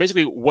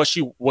basically what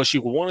she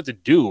wanted to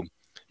do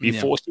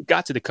before she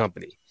got to the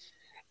company.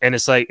 And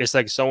it's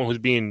like someone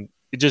who's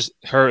just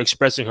her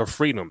expressing her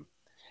freedom.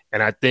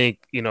 And I think,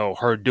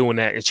 her doing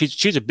that, and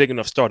she's a big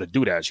enough star to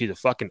do that. She's a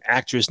fucking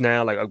actress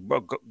now. Like,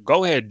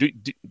 go ahead,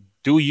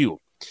 do you.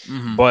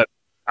 Mm-hmm. But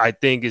I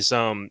think it's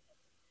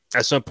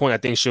at some point I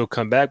think she'll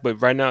come back,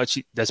 but right now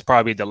that's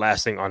probably the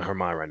last thing on her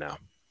mind right now.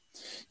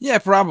 Yeah,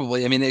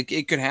 probably. I mean,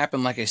 it could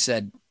happen. Like I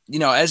said,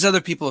 as other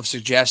people have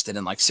suggested,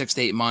 in like 6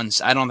 to 8 months.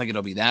 I don't think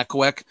it'll be that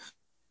quick.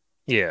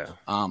 Yeah.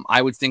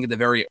 I would think at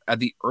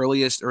the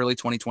earliest, early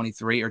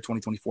 2023 or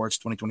 2024. It's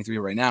 2023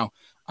 right now.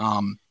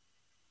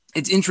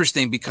 It's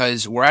interesting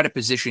because we're at a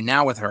position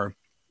now with her.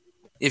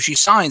 If she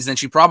signs, then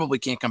she probably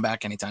can't come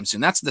back anytime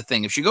soon. That's the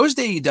thing. If she goes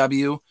to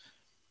AEW,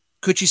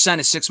 could she sign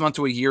a 6 month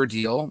to a year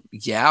deal?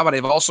 Yeah, but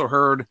I've also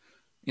heard,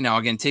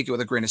 again, take it with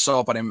a grain of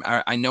salt. But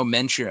I know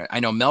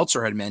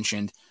Meltzer had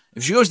mentioned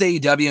if she goes to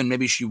AEW, and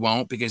maybe she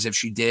won't, because if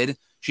she did,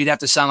 she'd have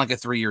to sign like a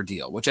 3-year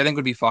deal, which I think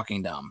would be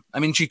fucking dumb. I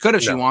mean, she could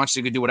if she wants.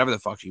 She could do whatever the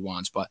fuck she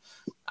wants, but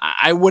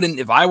I wouldn't,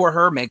 if I were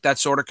her, make that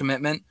sort of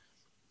commitment.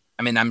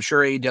 I mean, I'm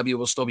sure AEW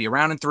will still be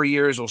around in 3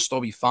 years. Will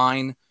still be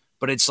fine.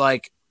 But it's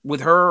like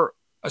with her,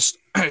 a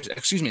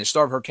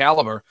star of her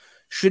caliber,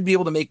 should be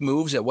able to make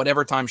moves at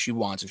whatever time she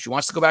wants. If she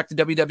wants to go back to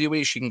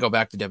WWE, she can go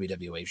back to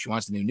WWE. If she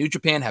wants to do New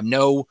Japan,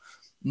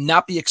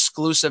 not be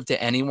exclusive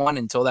to anyone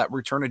until that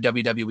return to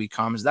WWE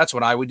comes. That's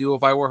what I would do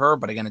if I were her.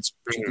 But again,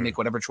 she can make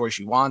whatever choice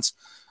she wants.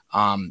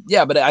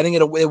 But I think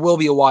it will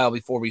be a while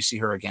before we see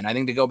her again. I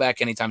think to go back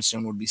anytime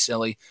soon would be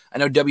silly. I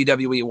know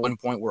WWE at one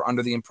point were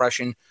under the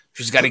impression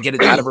she's got to get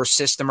it out of her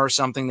system or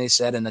something, they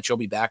said, and that she'll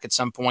be back at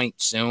some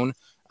point soon.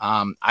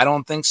 I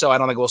don't think so. I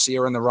don't think we'll see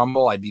her in the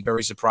Rumble. I'd be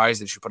very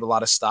surprised if she put a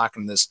lot of stock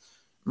in this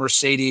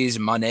Mercedes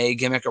Moné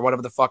gimmick or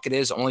whatever the fuck it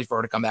is, only for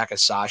her to come back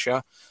as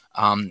Sasha.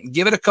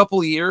 Give it a couple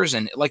of years,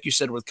 and like you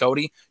said with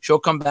Cody, she'll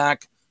come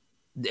back.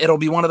 It'll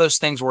be one of those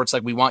things where it's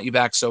like, we want you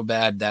back so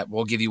bad that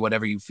we'll give you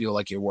whatever you feel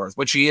like you're worth,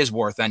 which she is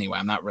worth anyway.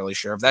 I'm not really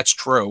sure if that's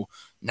true.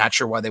 Not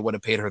sure why they would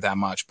have paid her that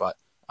much, but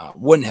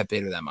wouldn't have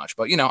paid her that much.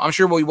 But, I'm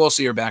sure we will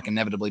see her back,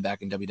 inevitably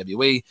back in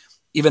WWE,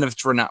 even if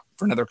it's for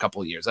another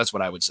couple of years. That's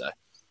what I would say.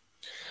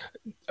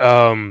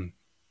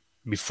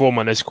 Before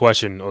my next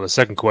question, or the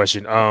second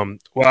question,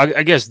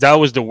 I guess that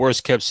was the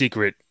worst kept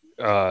secret.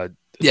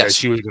 Yes, that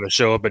she was going to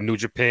show up at New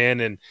Japan,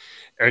 and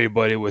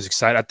everybody was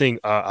excited. I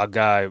think our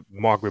guy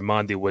Mark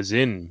Raimondi was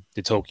in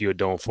the Tokyo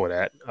Dome for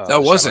that.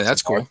 Was it?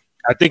 That's cool.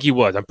 I think he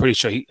was. I'm pretty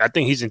sure. I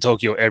think he's in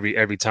Tokyo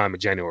every time in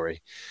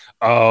January.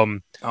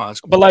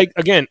 That's cool. But like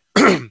again,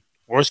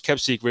 worst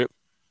kept secret.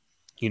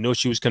 She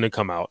was going to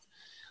come out.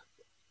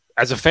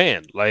 As a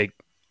fan, like,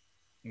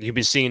 you've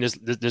been seeing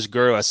this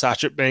girl at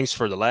Sasha Banks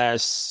for the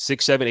last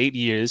 6, 7, 8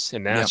 years,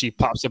 and now she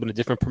pops up in a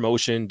different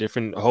promotion,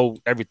 different whole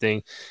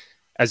everything.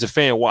 As a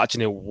fan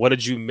watching it, what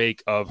did you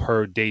make of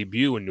her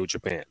debut in New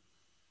Japan?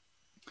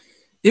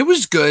 It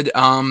was good.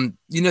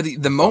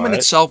 The moment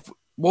itself.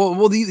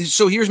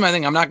 So here's my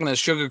thing. I'm not going to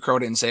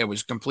sugarcoat it and say it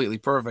was completely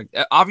perfect.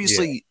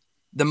 Obviously,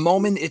 the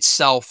moment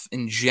itself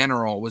in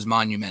general was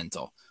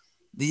monumental.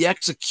 The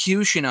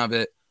execution of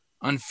it,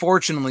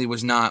 unfortunately,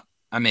 was not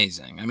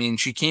amazing. I mean,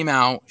 she came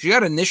out, she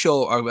got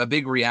a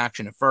big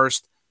reaction at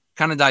first,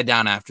 kind of died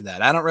down after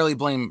that. I don't really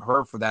blame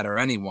her for that or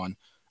anyone.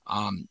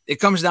 It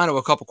comes down to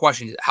a couple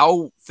questions.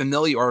 How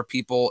familiar are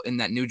people in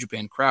that New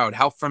Japan crowd?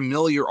 How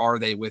familiar are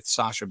they with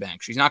Sasha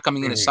Banks? She's not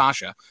coming in as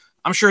Sasha.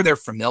 I'm sure they're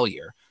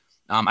familiar.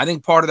 I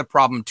think part of the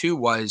problem too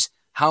was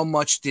how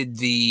much did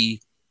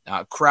the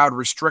crowd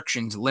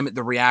restrictions limit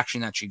the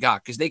reaction that she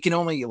got? Because they can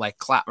only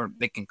clap, or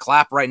they can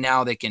clap right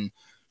now. They can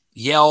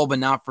yell, but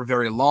not for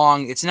very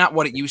long. It's not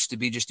what it used to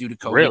be just due to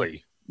COVID.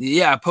 Really?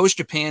 Yeah,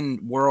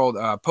 post-COVID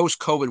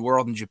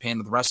world in Japan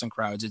with wrestling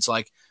crowds, it's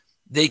like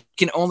they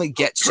can only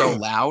get so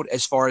loud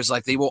as far as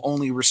they will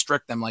only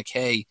restrict them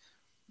hey,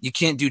 you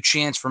can't do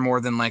chants for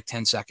more than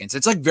 10 seconds.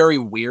 It's very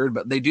weird,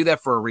 but they do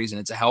that for a reason.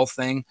 It's a health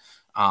thing.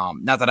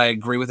 Not that I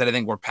agree with it. I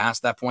think we're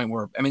past that point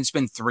where, I mean, it's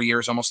been 3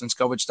 years almost since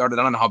COVID started.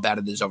 I don't know how bad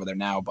it is over there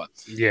now, but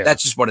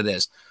that's just what it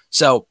is.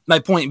 So my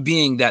point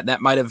being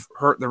that might have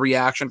hurt the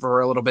reaction for her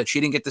a little bit. She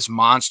didn't get this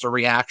monster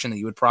reaction that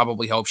you would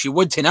probably hope she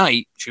would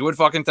tonight. She would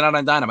fucking tonight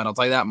on Dynamite. I'll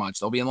tell you that much.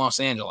 They'll be in Los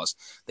Angeles.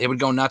 They would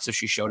go nuts if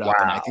she showed up.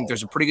 And I think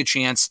there's a pretty good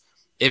chance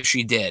if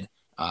she did.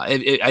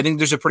 I think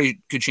there's a pretty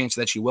good chance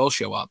that she will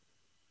show up.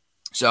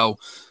 So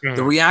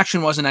the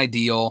reaction wasn't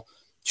ideal.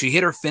 She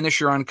hit her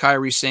finisher on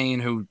Kairi Sane,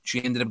 who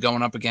she ended up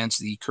going up against,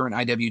 the current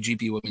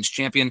IWGP Women's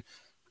Champion.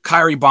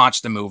 Kairi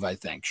botched the move, I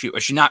think. She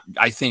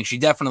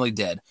definitely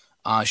did.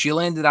 She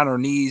landed on her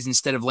knees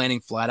instead of landing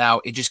flat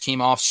out. It just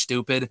came off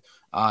stupid.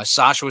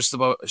 Sasha was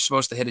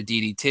supposed to hit a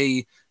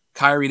DDT.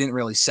 Kairi didn't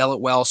really sell it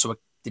well, so it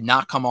did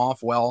not come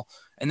off well.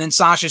 And then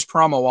Sasha's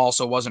promo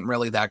also wasn't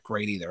really that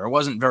great either. It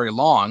wasn't very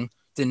long.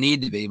 Didn't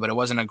need to be, but it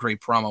wasn't a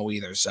great promo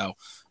either. So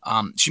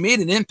she made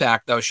an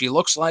impact, though. She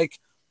looks like,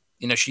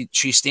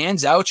 she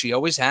stands out. She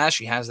always has.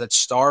 She has that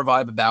star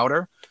vibe about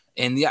her.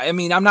 And I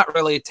mean, I'm not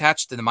really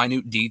attached to the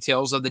minute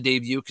details of the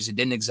debut because it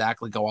didn't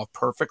exactly go off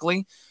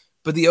perfectly.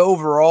 But the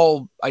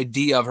overall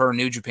idea of her in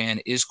New Japan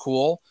is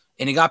cool.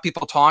 And it got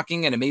people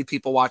talking, and it made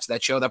people watch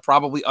that show that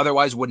probably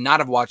otherwise would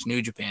not have watched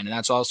New Japan. And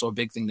that's also a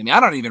big thing to me.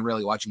 I don't even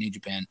really watch New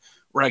Japan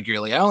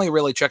regularly. I only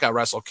really check out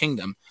Wrestle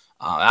Kingdom.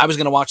 I was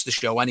going to watch the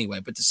show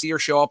anyway, but to see her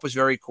show up was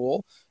very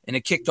cool. And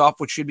it kicked off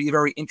what should be a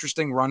very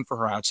interesting run for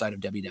her outside of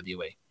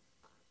WWE.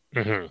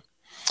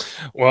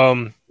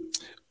 Well,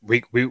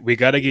 we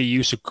got to get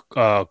used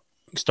to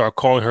start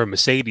calling her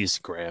Mercedes,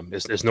 Graham.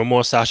 There's no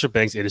more Sasha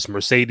Banks. It is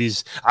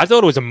Mercedes. I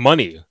thought it was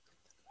money.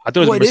 I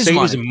thought it was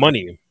Mercedes and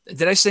money.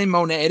 Did I say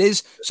Monet? It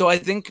is. So I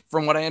think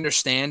from what I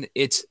understand,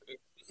 it's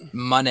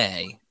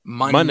Monet.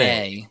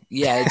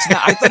 Yeah, it's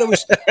not. I thought it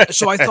was.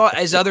 So I thought,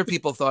 as other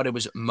people thought, it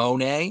was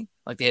Monet.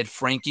 Like they had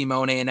Frankie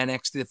Monet in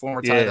NXT, the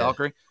former Ty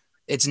Valkyrie.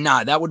 It's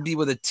not. That would be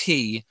with a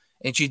T.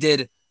 And she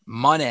did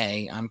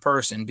Monet on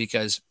person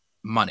because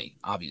money,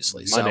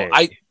 obviously. Money.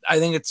 So I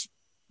think it's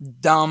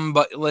dumb,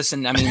 but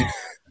listen, I mean,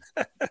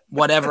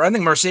 whatever. I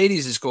think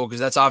Mercedes is cool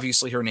because that's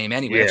obviously her name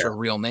anyway. It's her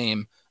real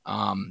name.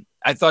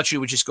 I thought she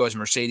would just go as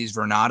Mercedes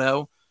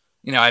Vernado.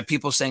 I have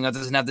people saying that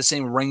doesn't have the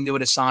same ring to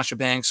it as Sasha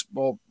Banks.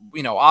 Well,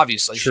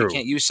 obviously she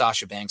can't use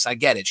Sasha Banks. I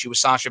get it. She was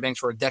Sasha Banks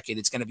for a decade.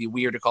 It's going to be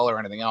weird to call her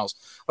anything else.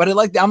 But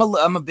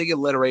I'm a big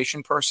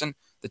alliteration person.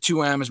 The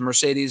 2M is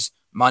Mercedes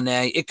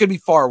Monet. It could be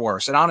far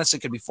worse. It honestly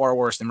could be far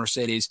worse than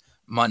Mercedes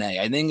Monet.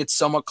 I think it's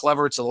somewhat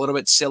clever. It's a little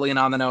bit silly and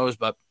on the nose,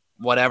 but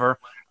whatever.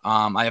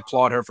 I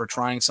applaud her for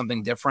trying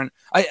something different.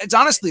 It's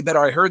honestly better.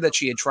 I heard that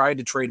she had tried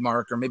to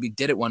trademark, or maybe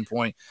did at one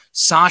point,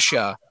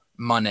 Sasha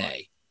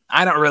Monet.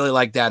 I don't really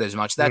like that as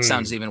much. That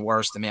sounds even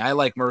worse to me. I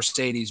like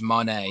Mercedes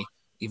Monet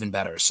even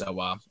better. So,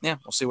 we'll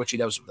see what she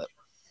does with it.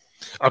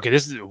 Okay,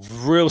 this is a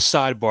real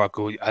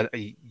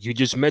sidebar. You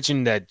just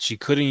mentioned that she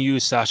couldn't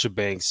use Sasha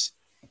Banks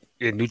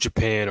in New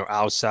Japan or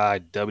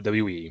outside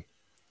WWE.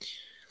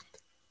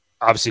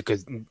 Obviously,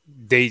 because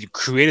they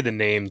created the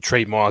name,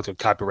 trademark, or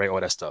copyright,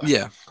 all that stuff.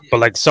 Yeah. But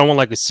like someone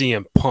like a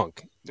CM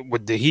Punk,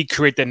 did he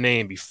create that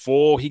name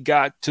before he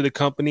got to the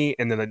company?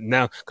 And then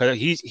now, because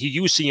he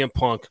used CM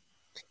Punk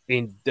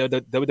in the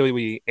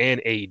WWE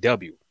and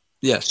AEW.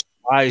 Yes.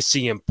 Why is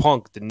CM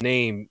Punk the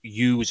name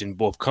used in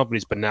both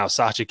companies, but now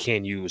Sasha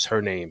can't use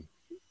her name?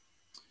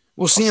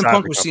 Well, CM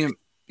Punk was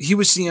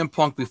CM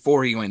Punk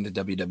before he went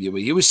into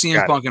WWE. He was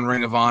CM Punk in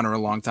Ring of Honor a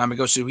long time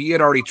ago, so he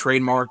had already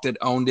trademarked it,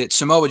 owned it.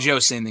 Samoa Joe,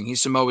 same thing.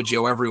 He's Samoa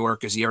Joe everywhere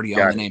because he already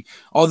owned the name.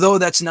 Although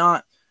that's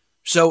not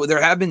 – so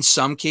there have been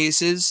some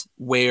cases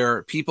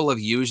where people have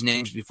used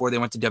names before they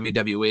went to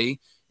WWE.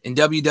 In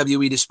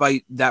WWE,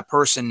 despite that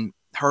person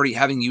 –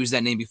 having used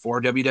that name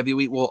before,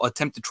 WWE will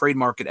attempt to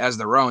trademark it as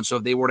their own. So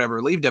if they were to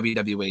ever leave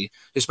WWE,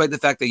 despite the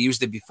fact they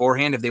used it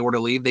beforehand, if they were to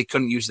leave, they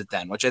couldn't use it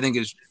then, which I think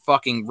is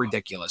fucking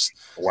ridiculous.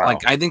 Wow. Like,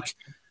 I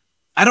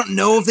don't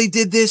know if they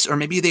did this or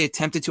maybe they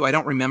attempted to. I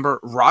don't remember.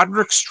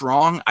 Roderick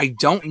Strong, I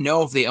don't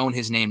know if they own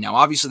his name now.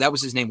 Obviously, that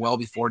was his name well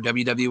before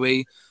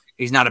WWE.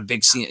 He's not a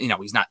big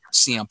he's not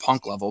CM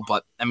Punk level,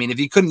 but I mean, if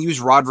he couldn't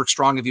use Roderick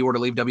Strong if he were to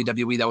leave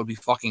WWE, that would be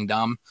fucking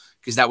dumb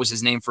because that was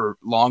his name for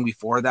long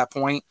before that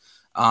point.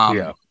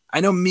 I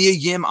know Mia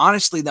Yim,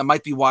 honestly, that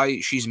might be why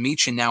she's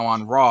Michin now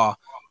on Raw,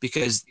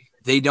 because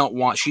she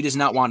does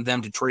not want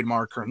them to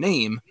trademark her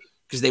name,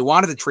 because they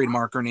wanted to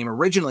trademark her name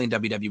originally in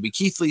WWE.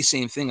 Keith Lee,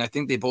 same thing. I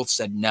think they both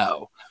said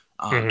no,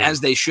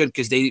 as they should,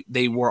 because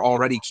they were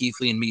already Keith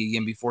Lee and Mia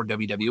Yim before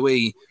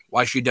WWE.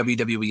 Why should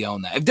WWE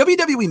own that? If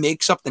WWE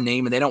makes up the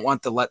name and they don't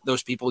want to let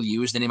those people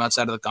use the name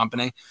outside of the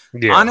company,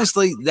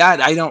 honestly,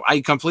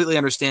 I completely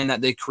understand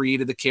that they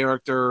created the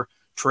character,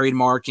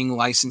 trademarking,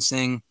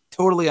 licensing.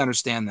 Totally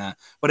understand that.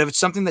 But if it's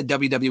something that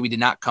WWE did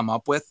not come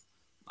up with,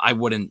 I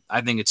wouldn't.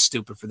 I think it's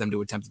stupid for them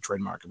to attempt to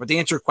trademark it. But to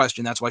answer your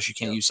question, that's why she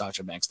can't use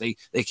Sasha Banks. They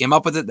came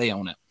up with it. They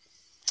own it.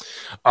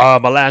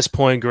 My last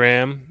point,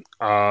 Graham,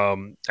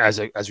 as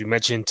we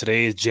mentioned,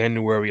 today is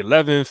January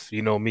 11th.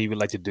 You know me, we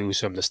like to do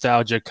some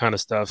nostalgia kind of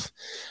stuff,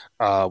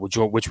 which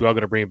we are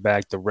going to bring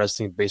back the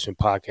Wrestling Basement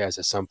podcast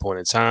at some point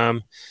in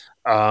time.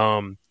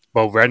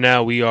 But right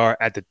now we are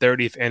at the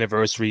 30th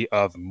anniversary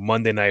of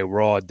Monday Night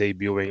Raw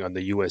debuting on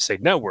the USA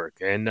Network,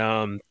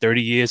 and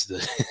 30 years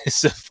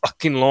is a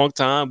fucking long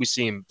time. We've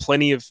seen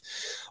plenty of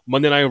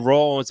Monday Night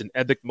Raws and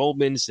epic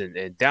moments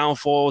and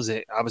downfalls.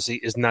 And obviously,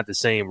 it's not the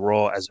same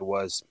Raw as it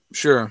was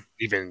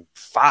even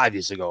 5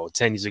 years ago,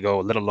 10 years ago,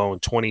 let alone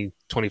 20,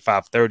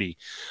 25, 30.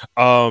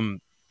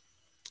 And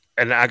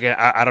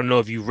I don't know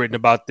if you've written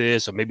about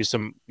this or maybe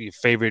some of your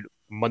favorite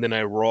Monday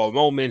Night Raw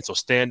moments or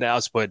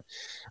standouts, but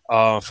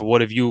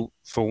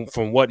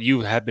from what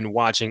you have been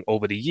watching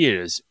over the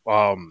years,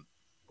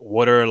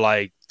 what are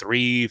like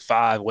 3,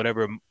 5,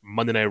 whatever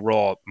Monday Night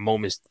Raw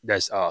moments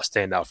that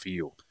stand out for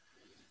you?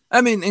 I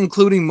mean,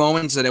 including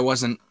moments that I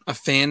wasn't a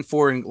fan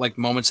for, and like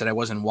moments that I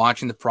wasn't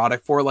watching the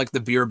product for, like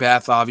the beer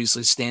bath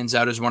obviously stands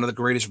out as one of the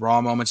greatest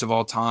Raw moments of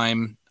all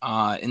time.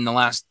 In the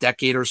last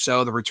decade or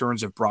so, the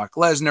returns of Brock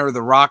Lesnar,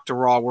 The Rock to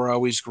Raw were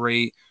always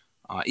great.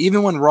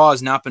 Even when Raw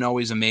has not been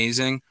always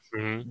amazing,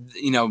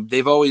 you know,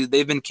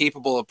 they've been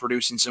capable of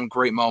producing some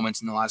great moments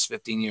in the last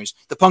 15 years.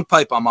 The Punk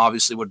Pipe Bomb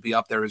obviously would be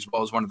up there as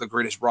well as one of the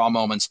greatest Raw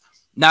moments,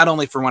 not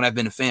only for when I've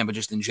been a fan, but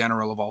just in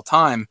general of all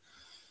time.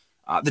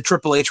 The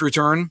Triple H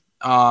return,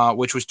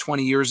 which was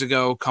 20 years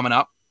ago, coming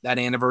up. That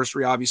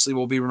anniversary obviously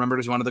will be remembered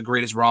as one of the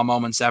greatest Raw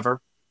moments ever.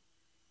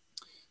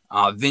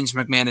 Vince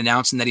McMahon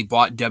announcing that he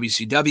bought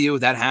WCW.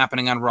 That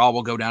happening on Raw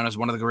will go down as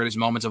one of the greatest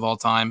moments of all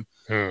time.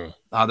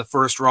 The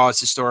first Raw is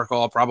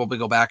historical. I'll probably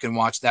go back and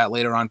watch that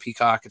later on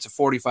Peacock. It's a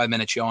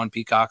 45-minute show on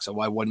Peacock, so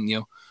why wouldn't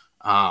you?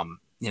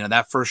 You know,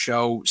 that first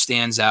show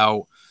stands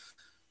out.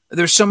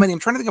 There's so many. I'm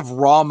trying to think of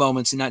Raw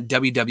moments and not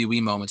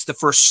WWE moments. The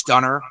first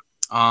Stunner,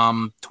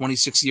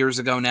 26 years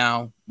ago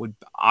now, would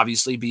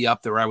obviously be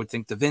up there. I would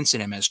think the Vince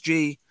and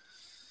MSG.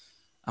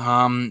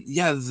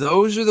 Yeah,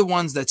 those are the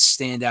ones that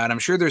stand out. I'm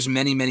sure there's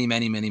many, many,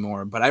 many, many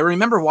more. But I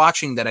remember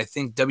watching that. I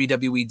think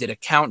WWE did a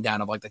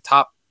countdown of like the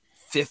top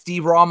 50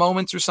 Raw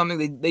moments or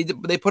something.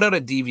 They put out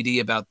a DVD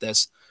about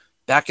this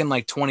back in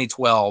like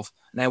 2012,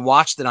 and I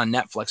watched it on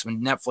Netflix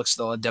when Netflix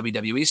still had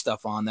WWE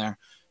stuff on there.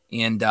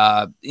 And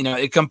you know,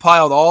 it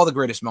compiled all the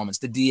greatest moments,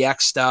 the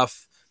DX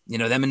stuff, you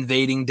know, them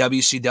invading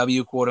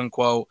WCW, quote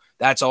unquote.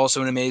 That's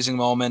also an amazing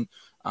moment.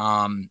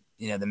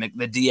 You know,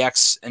 the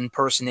DX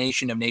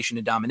impersonation of Nation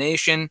of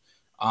Domination,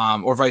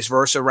 or vice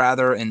versa,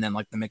 rather, and then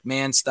like the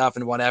McMahon stuff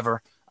and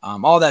whatever.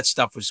 All that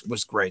stuff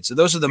was great. So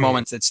those are the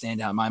moments that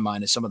stand out in my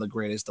mind as some of the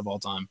greatest of all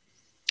time.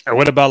 And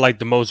what about like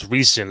the most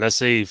recent? Let's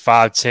say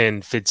 5,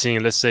 10,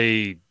 15. Let's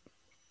say,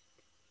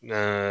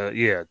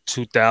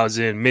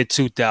 2000, mid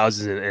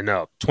 2000s and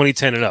up,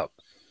 2010 and up.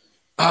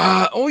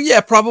 Oh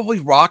yeah, probably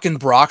Rock and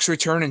Brock's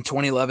return in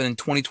 2011 and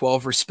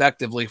 2012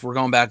 respectively, if we're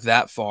going back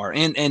that far.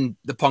 And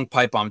the Punk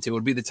Pipe Bomb too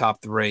would be the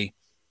top 3.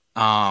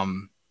 Dolph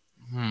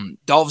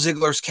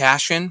Ziggler's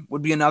cash-in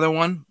would be another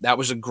one. That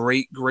was a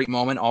great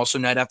moment. Also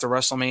night after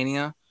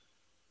WrestleMania.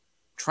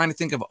 Trying to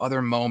think of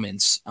other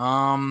moments.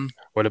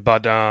 What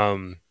about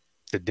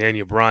the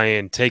Daniel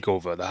Bryan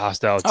takeover, the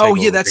hostile takeover? Oh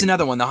yeah, that's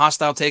another one. The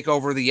hostile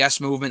takeover, the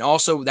Yes Movement.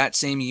 Also that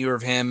same year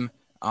of him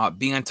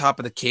being on top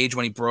of the cage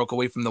when he broke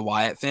away from the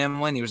Wyatt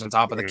family, and he was on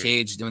top of the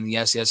cage doing the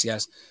yes.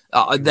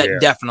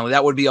 Definitely,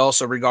 that would be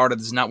also regarded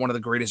as not one of the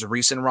greatest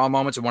recent Raw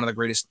moments, or one of the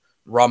greatest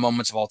Raw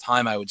moments of all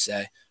time, I would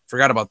say.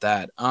 Forgot about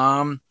that.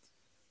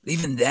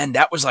 Even then,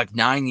 that was like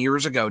 9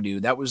 years ago,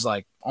 dude. That was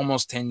like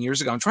almost 10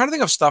 years ago. I'm trying to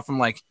think of stuff from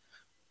like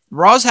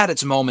Raw's had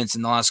its moments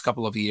in the last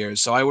couple of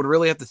years, so I would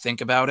really have to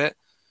think about it.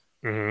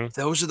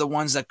 Those are the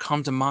ones that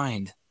come to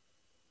mind.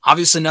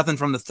 Obviously, nothing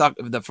from the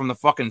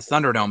fucking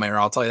Thunderdome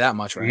era. I'll tell you that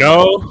much. Right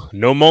now.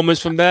 No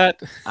moments from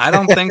that. I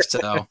don't think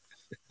so.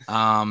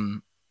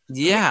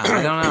 Yeah,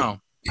 I don't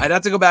know. I'd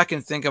have to go back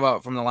and think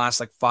about from the last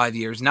like 5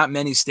 years. Not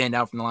many stand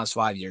out from the last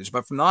 5 years,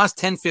 but from the last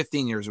 10,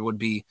 15 years, it would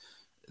be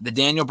the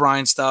Daniel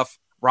Bryan stuff,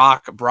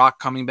 Brock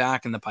coming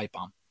back, and the pipe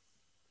bomb.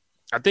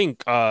 I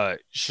think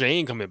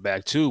Shane coming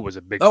back too was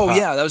a big. Oh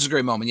yeah, that was a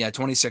great moment. Yeah,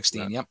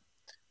 2016. Yep,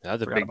 that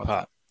was a big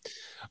pop.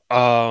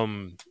 I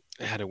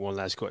had one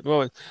last question.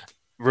 Well,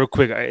 real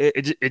quick,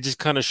 it just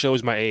kind of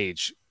shows my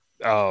age.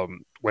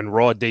 When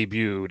Raw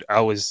debuted, I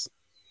was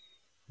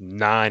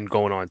 9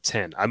 going on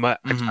 10.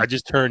 I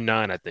just turned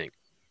 9, I think.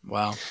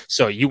 Wow.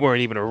 So you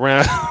weren't even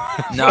around.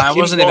 No, I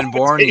wasn't even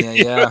born yet.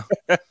 Yeah.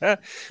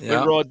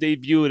 When Raw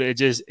debuted,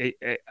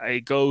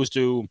 it goes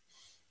to,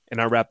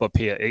 and I wrap up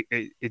here.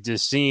 It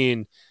just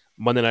seeing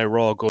Monday Night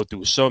Raw go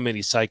through so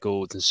many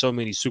cycles and so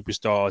many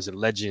superstars and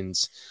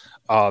legends,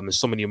 and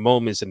so many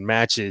moments and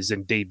matches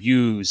and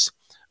debuts.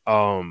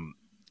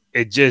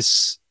 It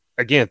just,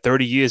 again,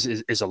 30 years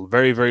is a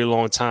very, very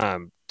long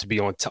time to be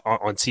on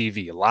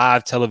TV,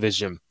 live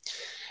television.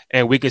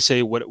 And we can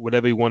say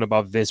whatever you want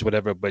about Vince,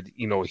 whatever, but,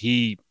 you know,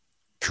 he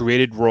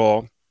created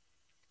Raw.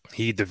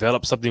 He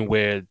developed something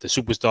where the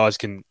superstars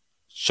can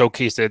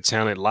showcase their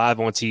talent live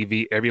on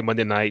TV every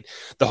Monday night.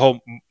 The whole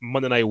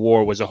Monday Night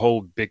War was a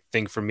whole big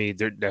thing for me,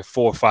 that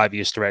 4 or 5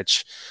 year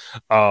stretch.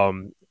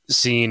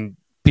 Seeing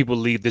people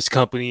leave this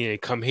company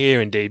and come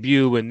here and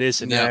debut and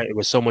this and that. It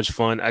was so much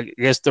fun. I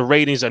guess the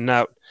ratings are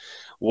not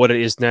what it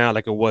is now,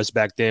 like it was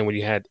back then when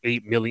you had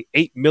 8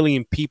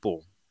 million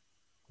people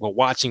we're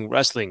watching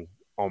wrestling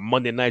on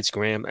Monday nights,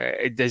 Graham.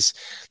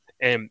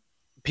 And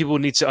people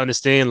need to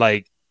understand,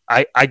 like,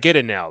 I get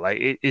it now.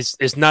 Like,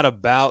 it's not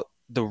about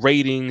the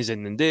ratings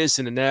and this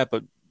and that,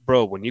 but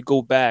bro, when you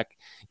go back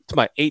to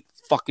my 8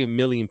 fucking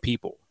million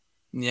people.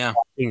 Yeah,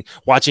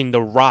 watching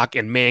The Rock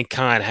and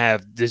Mankind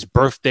have this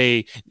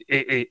birthday.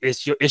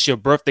 It's your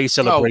birthday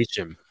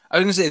celebration. I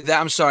was gonna say that.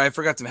 I'm sorry, I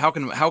forgot to. How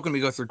can we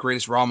go through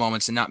greatest Raw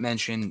moments and not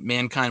mention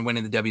Mankind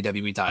winning the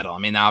WWE title? I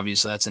mean,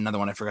 obviously that's another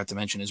one I forgot to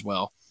mention as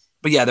well.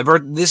 But yeah,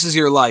 This Is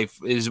Your Life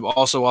is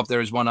also up there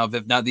as one of,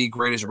 if not the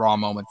greatest Raw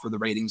moment for the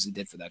ratings it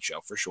did for that show,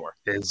 for sure.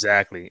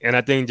 Exactly, and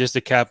I think just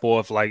to cap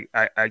off, like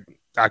I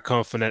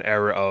come from that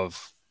era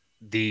of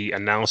the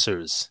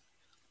announcers.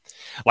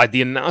 Like,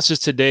 the announcers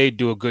today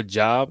do a good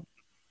job,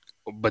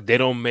 but they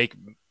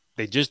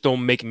just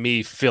don't make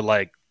me feel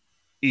like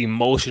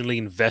emotionally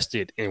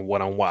invested in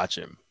what I'm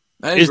watching.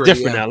 It's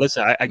different now.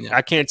 Listen,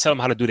 I can't tell them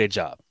how to do their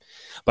job,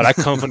 but I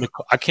come from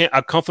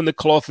I come from the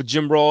cloth of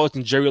Jim Ross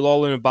and Jerry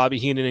Lawler and Bobby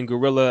Heenan and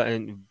Gorilla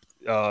and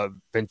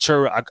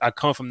Ventura. I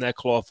come from that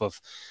cloth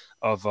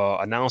of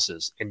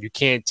announcers, and you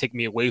can't take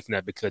me away from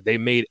that, because they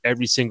made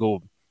every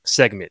single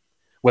segment,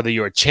 whether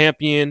you're a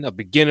champion, a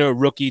beginner, a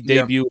rookie,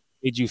 debut.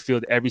 Made you feel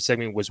that every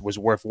segment was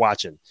worth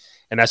watching,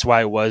 and that's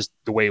why it was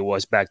the way it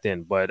was back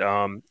then. But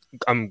I'm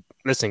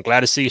glad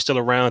to see you still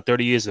around.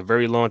 30 years, a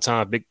very long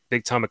time,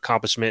 big time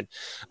accomplishment.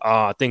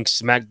 I think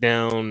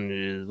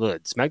SmackDown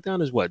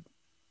is what,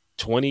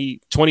 20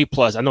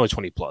 plus. I know it's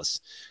 20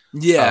 plus.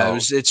 Yeah,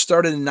 it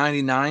started in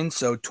 99,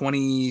 so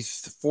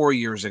 24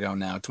 years ago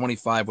now.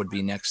 25 would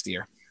be next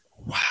year.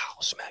 Wow,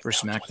 for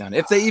SmackDown.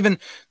 If they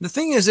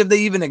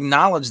even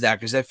acknowledge that,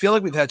 because I feel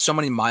like we've had so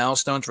many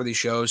milestones for these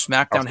shows.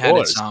 SmackDown had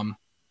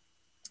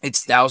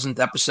its 1000th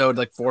episode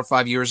like 4 or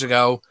 5 years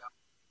ago.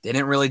 They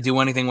didn't really do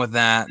anything with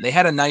that. They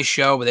had a nice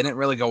show, but they didn't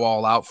really go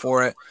all out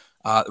for it.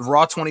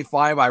 Raw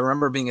 25, I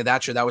remember being at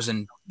that show. That was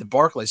in the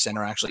Barclays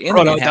Center, actually.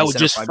 That was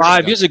just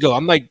 5 years ago.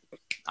 I'm like,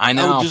 I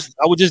know.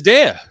 I was just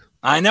there.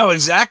 I know,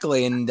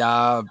 exactly. And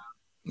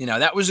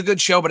that was a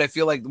good show, but I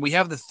feel like we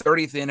have the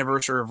 30th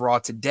anniversary of Raw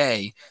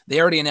today.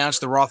 They already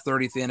announced the Raw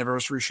 30th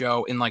anniversary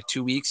show in like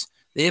 2 weeks.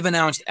 They have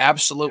announced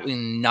absolutely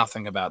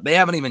nothing about it. They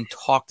haven't even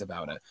talked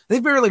about it.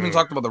 They've barely even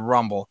talked about the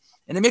Rumble.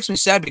 And it makes me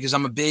sad, because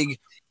I'm a big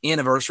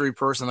anniversary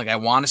person. Like, I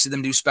want to see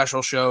them do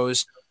special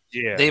shows.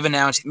 Yeah. They've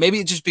announced, maybe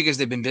it's just because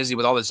they've been busy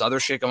with all this other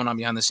shit going on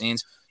behind the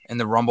scenes, and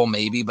the Rumble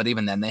maybe, but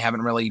even then they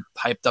haven't really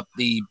hyped up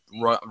the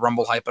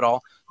Rumble hype at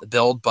all, the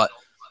build, but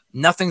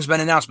nothing's been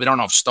announced. We don't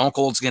know if Stone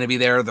Cold's going to be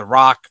there. The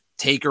Rock,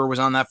 Taker was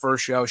on that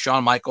first show.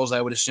 Shawn Michaels, I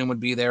would assume, would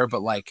be there,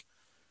 but like,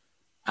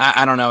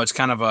 I don't know. It's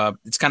kind of up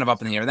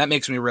in the air. That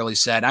makes me really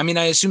sad. I mean,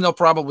 I assume they'll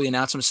probably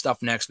announce some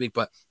stuff next week,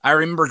 but I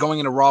remember going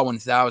into Raw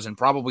 1000,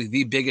 probably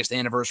the biggest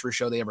anniversary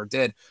show they ever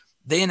did.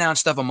 They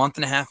announced stuff a month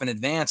and a half in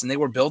advance, and they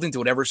were building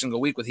to it every single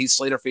week with Heath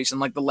Slater facing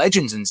like the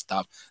legends and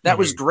stuff. That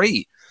was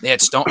great. They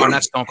had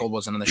not Stone Cold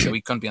wasn't on the show.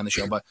 He couldn't be on the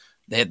show, but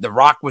they had The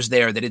Rock was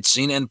there. They did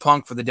Cena and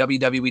Punk for the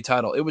WWE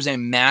title. It was a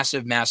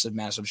massive, massive,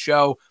 massive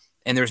show,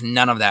 and there's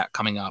none of that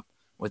coming up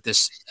with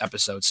this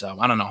episode. So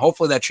I don't know.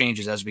 Hopefully that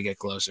changes as we get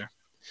closer.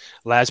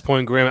 Last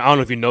point, Graham. I don't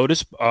know if you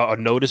noticed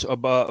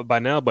by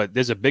now, but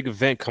there's a big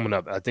event coming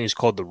up. I think it's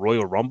called the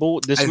Royal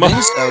Rumble this month.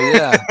 I think so,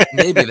 yeah.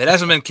 Maybe. It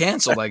hasn't been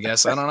canceled, I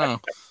guess. I don't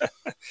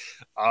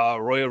know.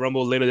 Royal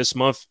Rumble later this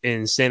month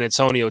in San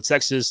Antonio,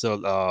 Texas.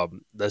 So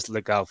let's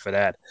look out for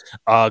that.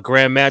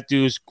 Graham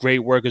Matthews, great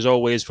work as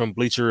always from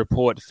Bleacher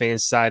Report,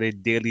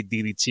 Fansided, Daily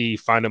DDT.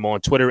 Find him on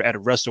Twitter at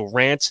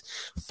WrestleRant.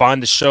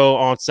 Find the show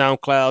on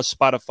SoundCloud,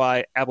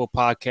 Spotify, Apple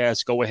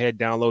Podcasts. Go ahead,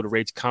 download,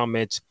 rate,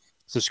 comment,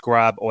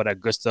 subscribe, all that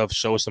good stuff.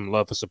 Show some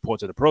love and support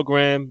to the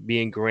program.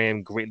 Me and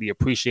Graham greatly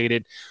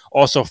appreciated.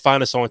 Also,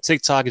 find us on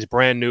TikTok. It's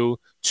brand new.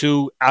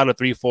 2 out of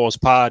 3 Falls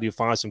Pod. You'll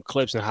find some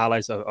clips and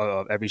highlights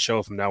of every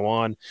show from now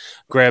on.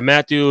 Graham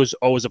Matthews,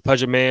 always a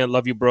pleasure, man.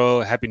 Love you, bro.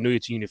 Happy New Year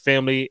to you and your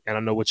family. And I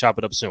know we'll chop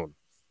it up soon.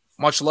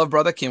 Much love,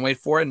 brother. Can't wait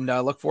for it, and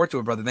look forward to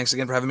it, brother. Thanks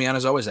again for having me on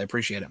as always. I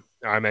appreciate it.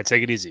 All right, man.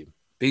 Take it easy.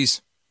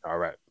 Peace. All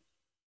right.